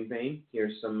 in extreme pain,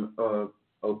 here's some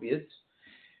opiates.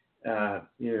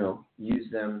 You know, use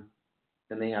them,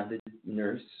 and they have the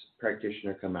nurse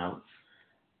practitioner come out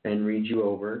and read you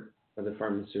over, or the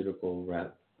pharmaceutical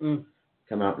rep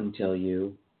come out and tell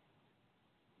you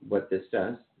what this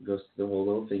does, goes through the whole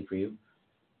little thing for you,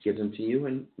 gives them to you,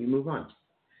 and you move on.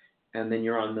 And then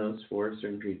you're on those for a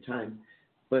certain period of time.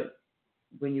 But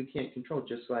when you can't control,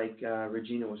 just like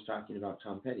Regina was talking about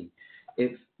Tom Petty,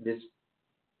 if this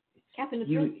cap in the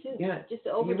throat too, just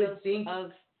the overdose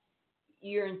of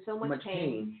you're in so much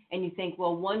pain, and you think,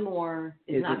 well, one more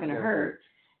is not going to hurt,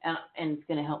 and it's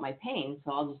going to help my pain,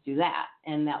 so I'll just do that.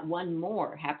 And that one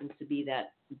more happens to be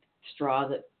that straw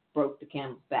that broke the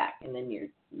camel's back, and then you're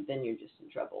just in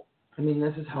trouble. I mean,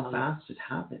 this is how fast it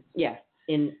happens. Yeah,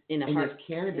 in a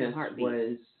cannabis heartbeat.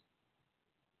 was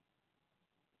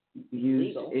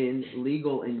used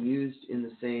legal and used in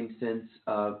the same sense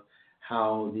of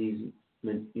how these,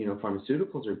 you know,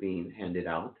 pharmaceuticals are being handed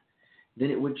out, then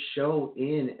it would show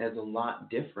in as a lot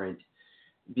different,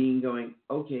 going,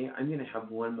 okay, I'm going to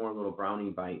have one more little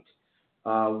brownie bite,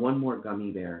 one more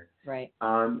gummy bear, right?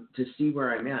 To see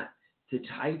where I'm at, to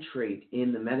titrate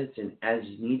in the medicine as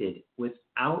needed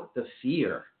without the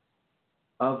fear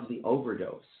of the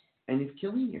overdose and of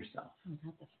killing yourself.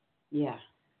 Yeah.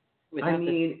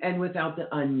 And without the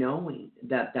unknowing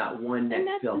that one next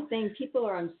pill. And that's the thing. People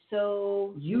are on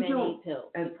so many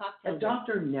pills. And a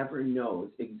doctor never knows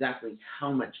exactly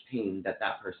how much pain that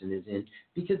person is in,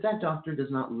 because that doctor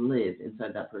does not live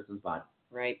inside that person's body.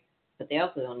 Right. But they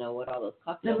also don't know what all those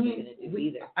cocktails are going to do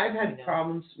either. I've had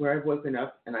problems where I've woken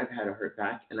up and I've had a hurt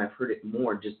back, and I've hurt it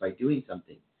more just by doing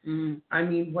something. Mm-hmm. I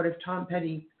mean, what if Tom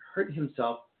Petty hurt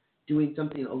himself doing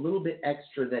something a little bit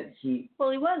extra that he...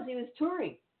 Well, he was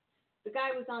touring. The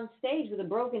guy was on stage with a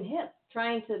broken hip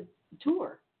trying to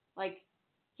tour. Like,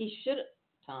 he should have...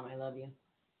 Tom, I love you.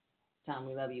 Tom,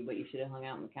 we love you, but you should have hung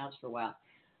out on the couch for a while.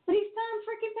 But he's Tom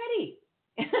freaking Petty.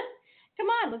 Come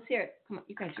on, let's hear it. Come on,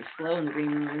 you guys are slow in the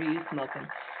green room. What are you smoking?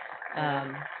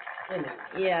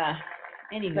 Yeah.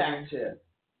 Anyway.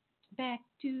 Back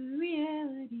to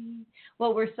reality.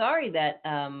 Well, we're sorry that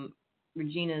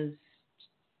Regina's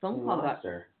phone call got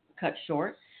cut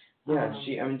short. Yeah,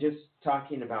 I'm just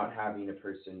talking about having a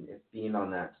person being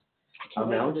on that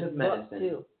amount of medicine.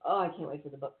 Too. Oh, I can't wait for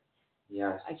the book.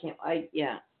 Yes.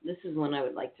 This is one I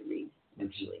would like to read,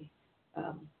 actually.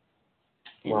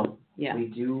 We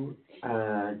do,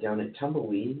 down at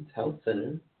Tumbleweeds Health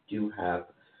Center, do have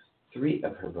 3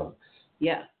 of her books.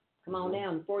 Yeah. Come on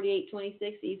down,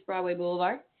 4826 East Broadway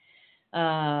Boulevard.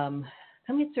 Come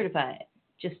get certified.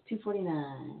 Just $249.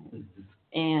 Mm-hmm.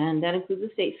 And that includes the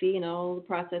state fee, and all the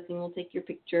processing. We'll take your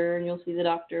picture, and you'll see the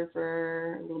doctor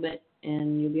for a little bit,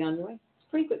 and you'll be on your way. It's a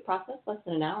pretty quick process, less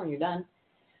than an hour, and you're done.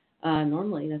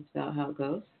 Normally, that's about how it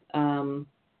goes.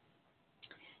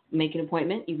 Make an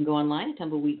appointment. You can go online at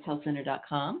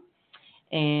tumbleweedshealthcenter.com.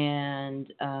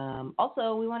 And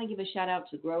also, we want to give a shout-out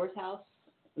to Growers House.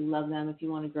 We love them if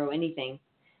you want to grow anything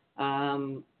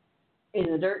in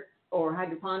the dirt, or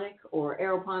hydroponic, or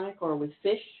aeroponic, or with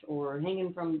fish, or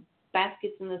hanging from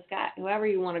baskets in the sky. However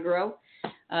you want to grow,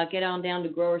 get on down to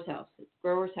Growers House. It's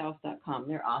growershouse.com.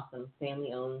 They're awesome,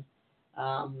 family-owned.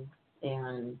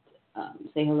 And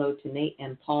say hello to Nate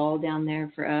and Paul down there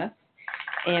for us.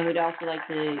 And we'd also like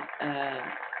to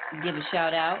give a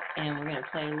shout-out, and we're going to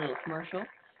play a little commercial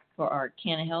for our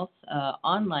Canna Health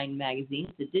online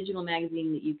magazine. It's a digital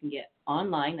magazine that you can get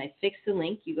online. I fixed the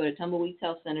link. You go to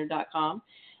tumbleweedshealthcenter.com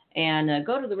and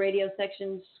go to the radio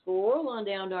section, scroll on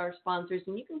down to our sponsors,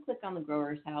 and you can click on the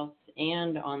Growers House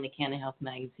and on the Canna Health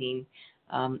magazine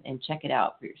and check it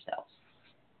out for yourselves.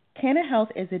 Canna Health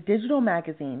is a digital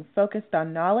magazine focused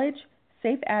on knowledge,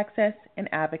 safe access, and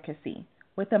advocacy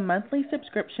with a monthly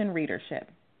subscription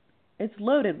readership. It's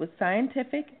loaded with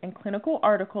scientific and clinical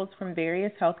articles from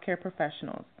various healthcare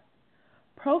professionals,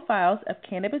 profiles of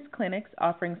cannabis clinics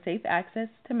offering safe access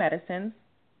to medicines,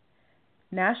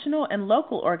 national and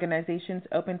local organizations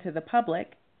open to the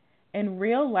public, and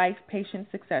real-life patient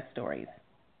success stories.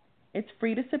 It's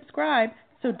free to subscribe,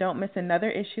 so don't miss another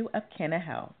issue of Canna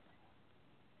Health.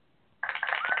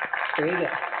 There you go.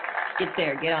 Get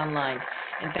there. Get online.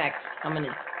 In fact, I'm going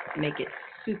to make it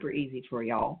super easy for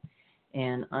y'all,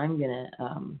 and I'm going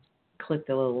to click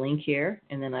the little link here,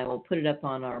 and then I will put it up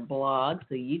on our blog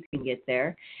so you can get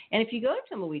there. And if you go to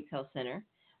Tumbleweeds Health Center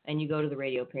and you go to the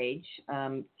radio page,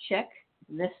 check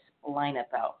this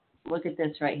lineup out. Look at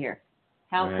this right here.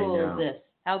 How cool is this?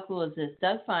 How cool is this?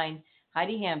 Doug Fine,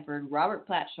 Heidi Hanford, Robert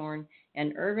Platshorn,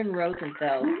 and Irvin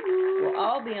Rosenfeld will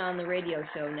all be on the radio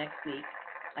show next week.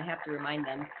 I have to remind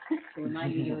them. So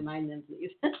remind me to remind them,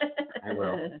 please. I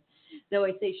will. So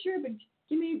I say, sure, but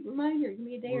give me a reminder. Give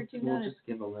me a day or two We'll notice. just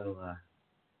give a little.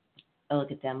 Oh,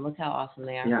 look at them. Look how awesome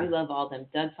they are. Yeah. We love all of them.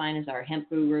 Doug Fine is our hemp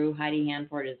guru. Heidi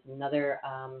Hanford is another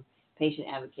patient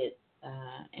advocate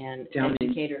and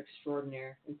educator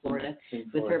extraordinaire in Florida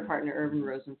with her partner, Irvin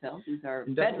Rosenfeld, who's our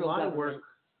federal government.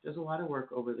 Does a lot of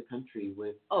work over the country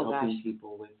with helping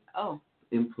people with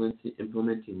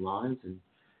implementing laws and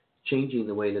changing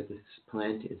the way that this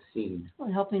plant is seen.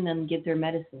 Well, helping them get their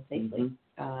medicine safely.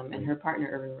 And her partner,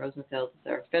 Irvin Rosenfeld, is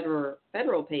our federal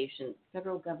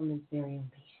government's very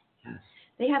own patient. Yes.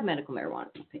 They have medical marijuana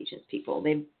patients, people.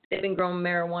 They've been growing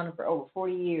marijuana for over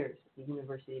 40 years at the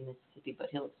University of Mississippi, but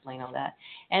he'll explain all that.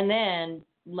 And then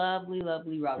lovely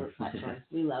Robert Platshorn.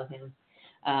 We love him.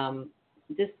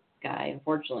 This guy,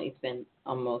 unfortunately, spent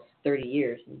almost 30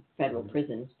 years in federal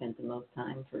prison, spent the most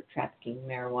time for trafficking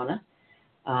marijuana.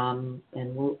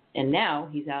 And now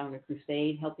he's out on a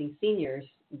crusade helping seniors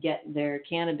get their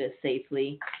cannabis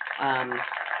safely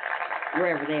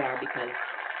wherever they are, because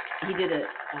he did a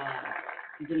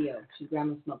video, Should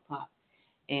Grandma Smoke Pot?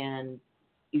 And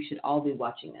you should all be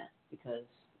watching that, because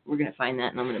we're going to find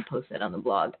that and I'm going to post that on the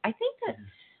blog. I think that,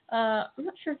 I'm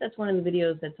not sure if that's one of the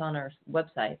videos that's on our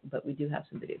website, but we do have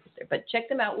some videos there. But check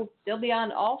them out. They'll be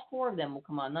on, all four of them will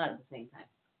come on, not at the same time.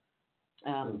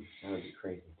 That would be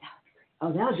crazy.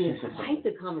 Oh, that would be quite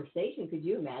the conversation. Could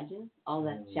you imagine all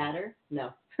that chatter?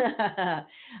 No.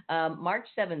 March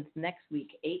 7th, next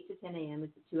week, 8 to 10 a.m.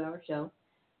 It's a 2-hour show.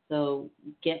 So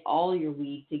get all your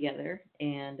weed together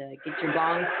and get your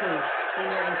bongs clean. Clean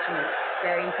your instruments.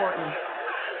 Very important.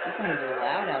 It's going to be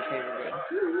loud out there today.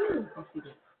 You see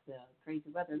this crazy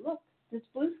weather. Look, this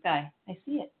blue sky. I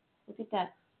see it. Look at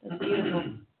that. That's beautiful.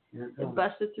 It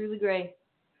busted through the gray.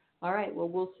 All right. Well,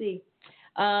 we'll see.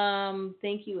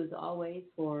 Thank you as always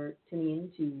for tuning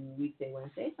in to Weedsday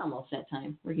Wednesday. It's almost that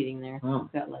time. We're getting there. Wow.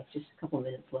 We've got like just a couple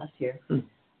minutes left here.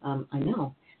 I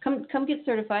know. Come get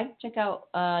certified. Check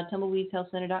out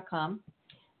tumbleweedshealthcenter.com.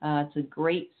 It's a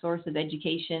great source of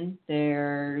education.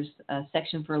 There's a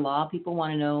section for law. People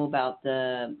want to know about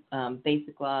the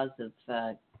basic laws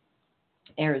of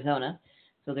Arizona.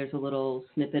 So there's a little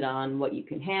snippet on what you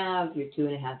can have, your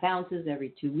 2.5 ounces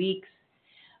every 2 weeks.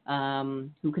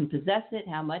 Who can possess it?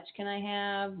 How much can I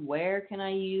have? Where can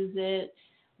I use it?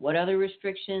 What other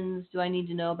restrictions do I need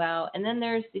to know about? And then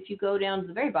there's, if you go down to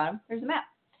the very bottom, there's a map.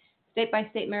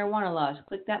 State-by-state marijuana laws.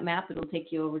 Click that map. It'll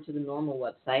take you over to the normal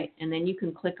website. And then you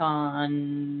can click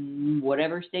on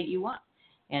whatever state you want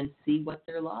and see what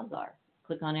their laws are.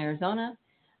 Click on Arizona.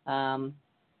 It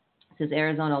says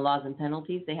Arizona laws and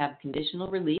penalties. They have conditional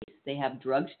release. They have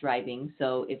drugs driving.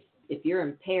 So if you're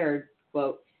impaired,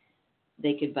 quote,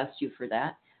 they could bust you for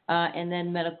that. And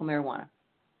then medical marijuana.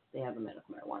 They have a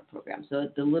medical marijuana program. So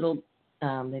the little,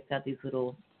 they've got these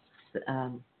little,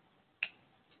 what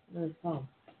is it called?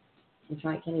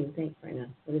 I can't even think right now.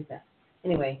 What is that?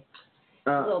 Anyway,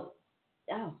 little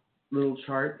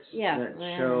charts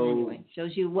that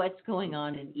shows you what's going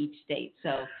on in each state.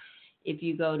 So if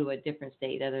you go to a different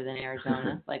state other than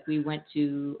Arizona, like we went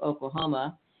to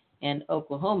Oklahoma, and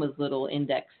Oklahoma's little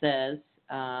index says,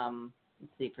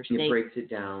 let's see, for state, it breaks it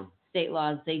down. State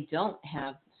laws, they don't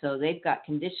have, so they've got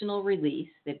conditional release,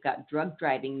 they've got drug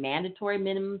driving, mandatory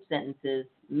minimum sentences,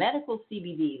 medical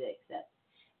CBD they accept,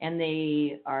 and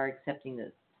they are accepting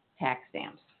the tax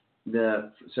stamps.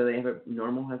 So they have it,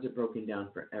 normal has it broken down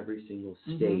for every single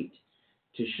state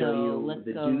to show you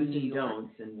the do's and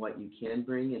don'ts and what you can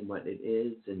bring and what it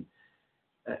is and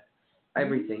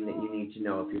everything that you need to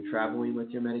know if you're traveling with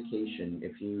your medication,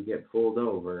 if you get pulled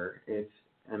over,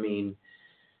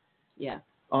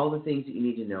 all the things that you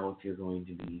need to know if you're going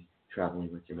to be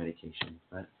traveling with your medication.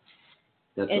 But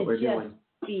that's what we're doing.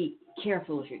 Be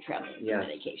careful if you're traveling with your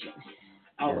medication.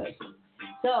 Always. Yes.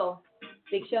 So,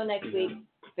 big show next week.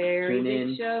 Very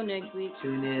big show next week.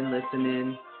 Tune in, listen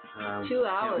in. 2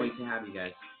 hours. Can't wait to have you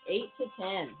guys. 8 to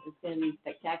 10. It's going to be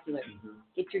spectacular.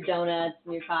 Get your donuts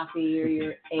and your coffee or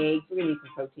your eggs. We're going to need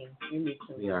some protein.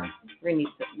 We are. We're going to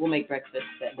need some. We'll make breakfast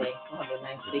that day. We'll have a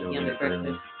nice big yummy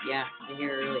breakfast. Yeah, we're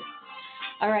here early.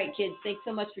 All right, kids. Thanks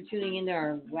so much for tuning into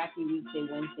our wacky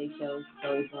Weedsday Wednesday show. It's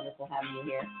always wonderful having you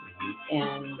here.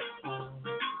 And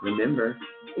remember,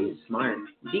 be smart.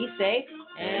 Be safe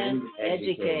and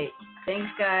educate.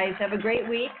 Thanks, guys. Have a great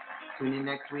week. Tune in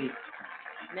next week.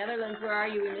 Netherlands, where are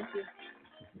you? We miss you.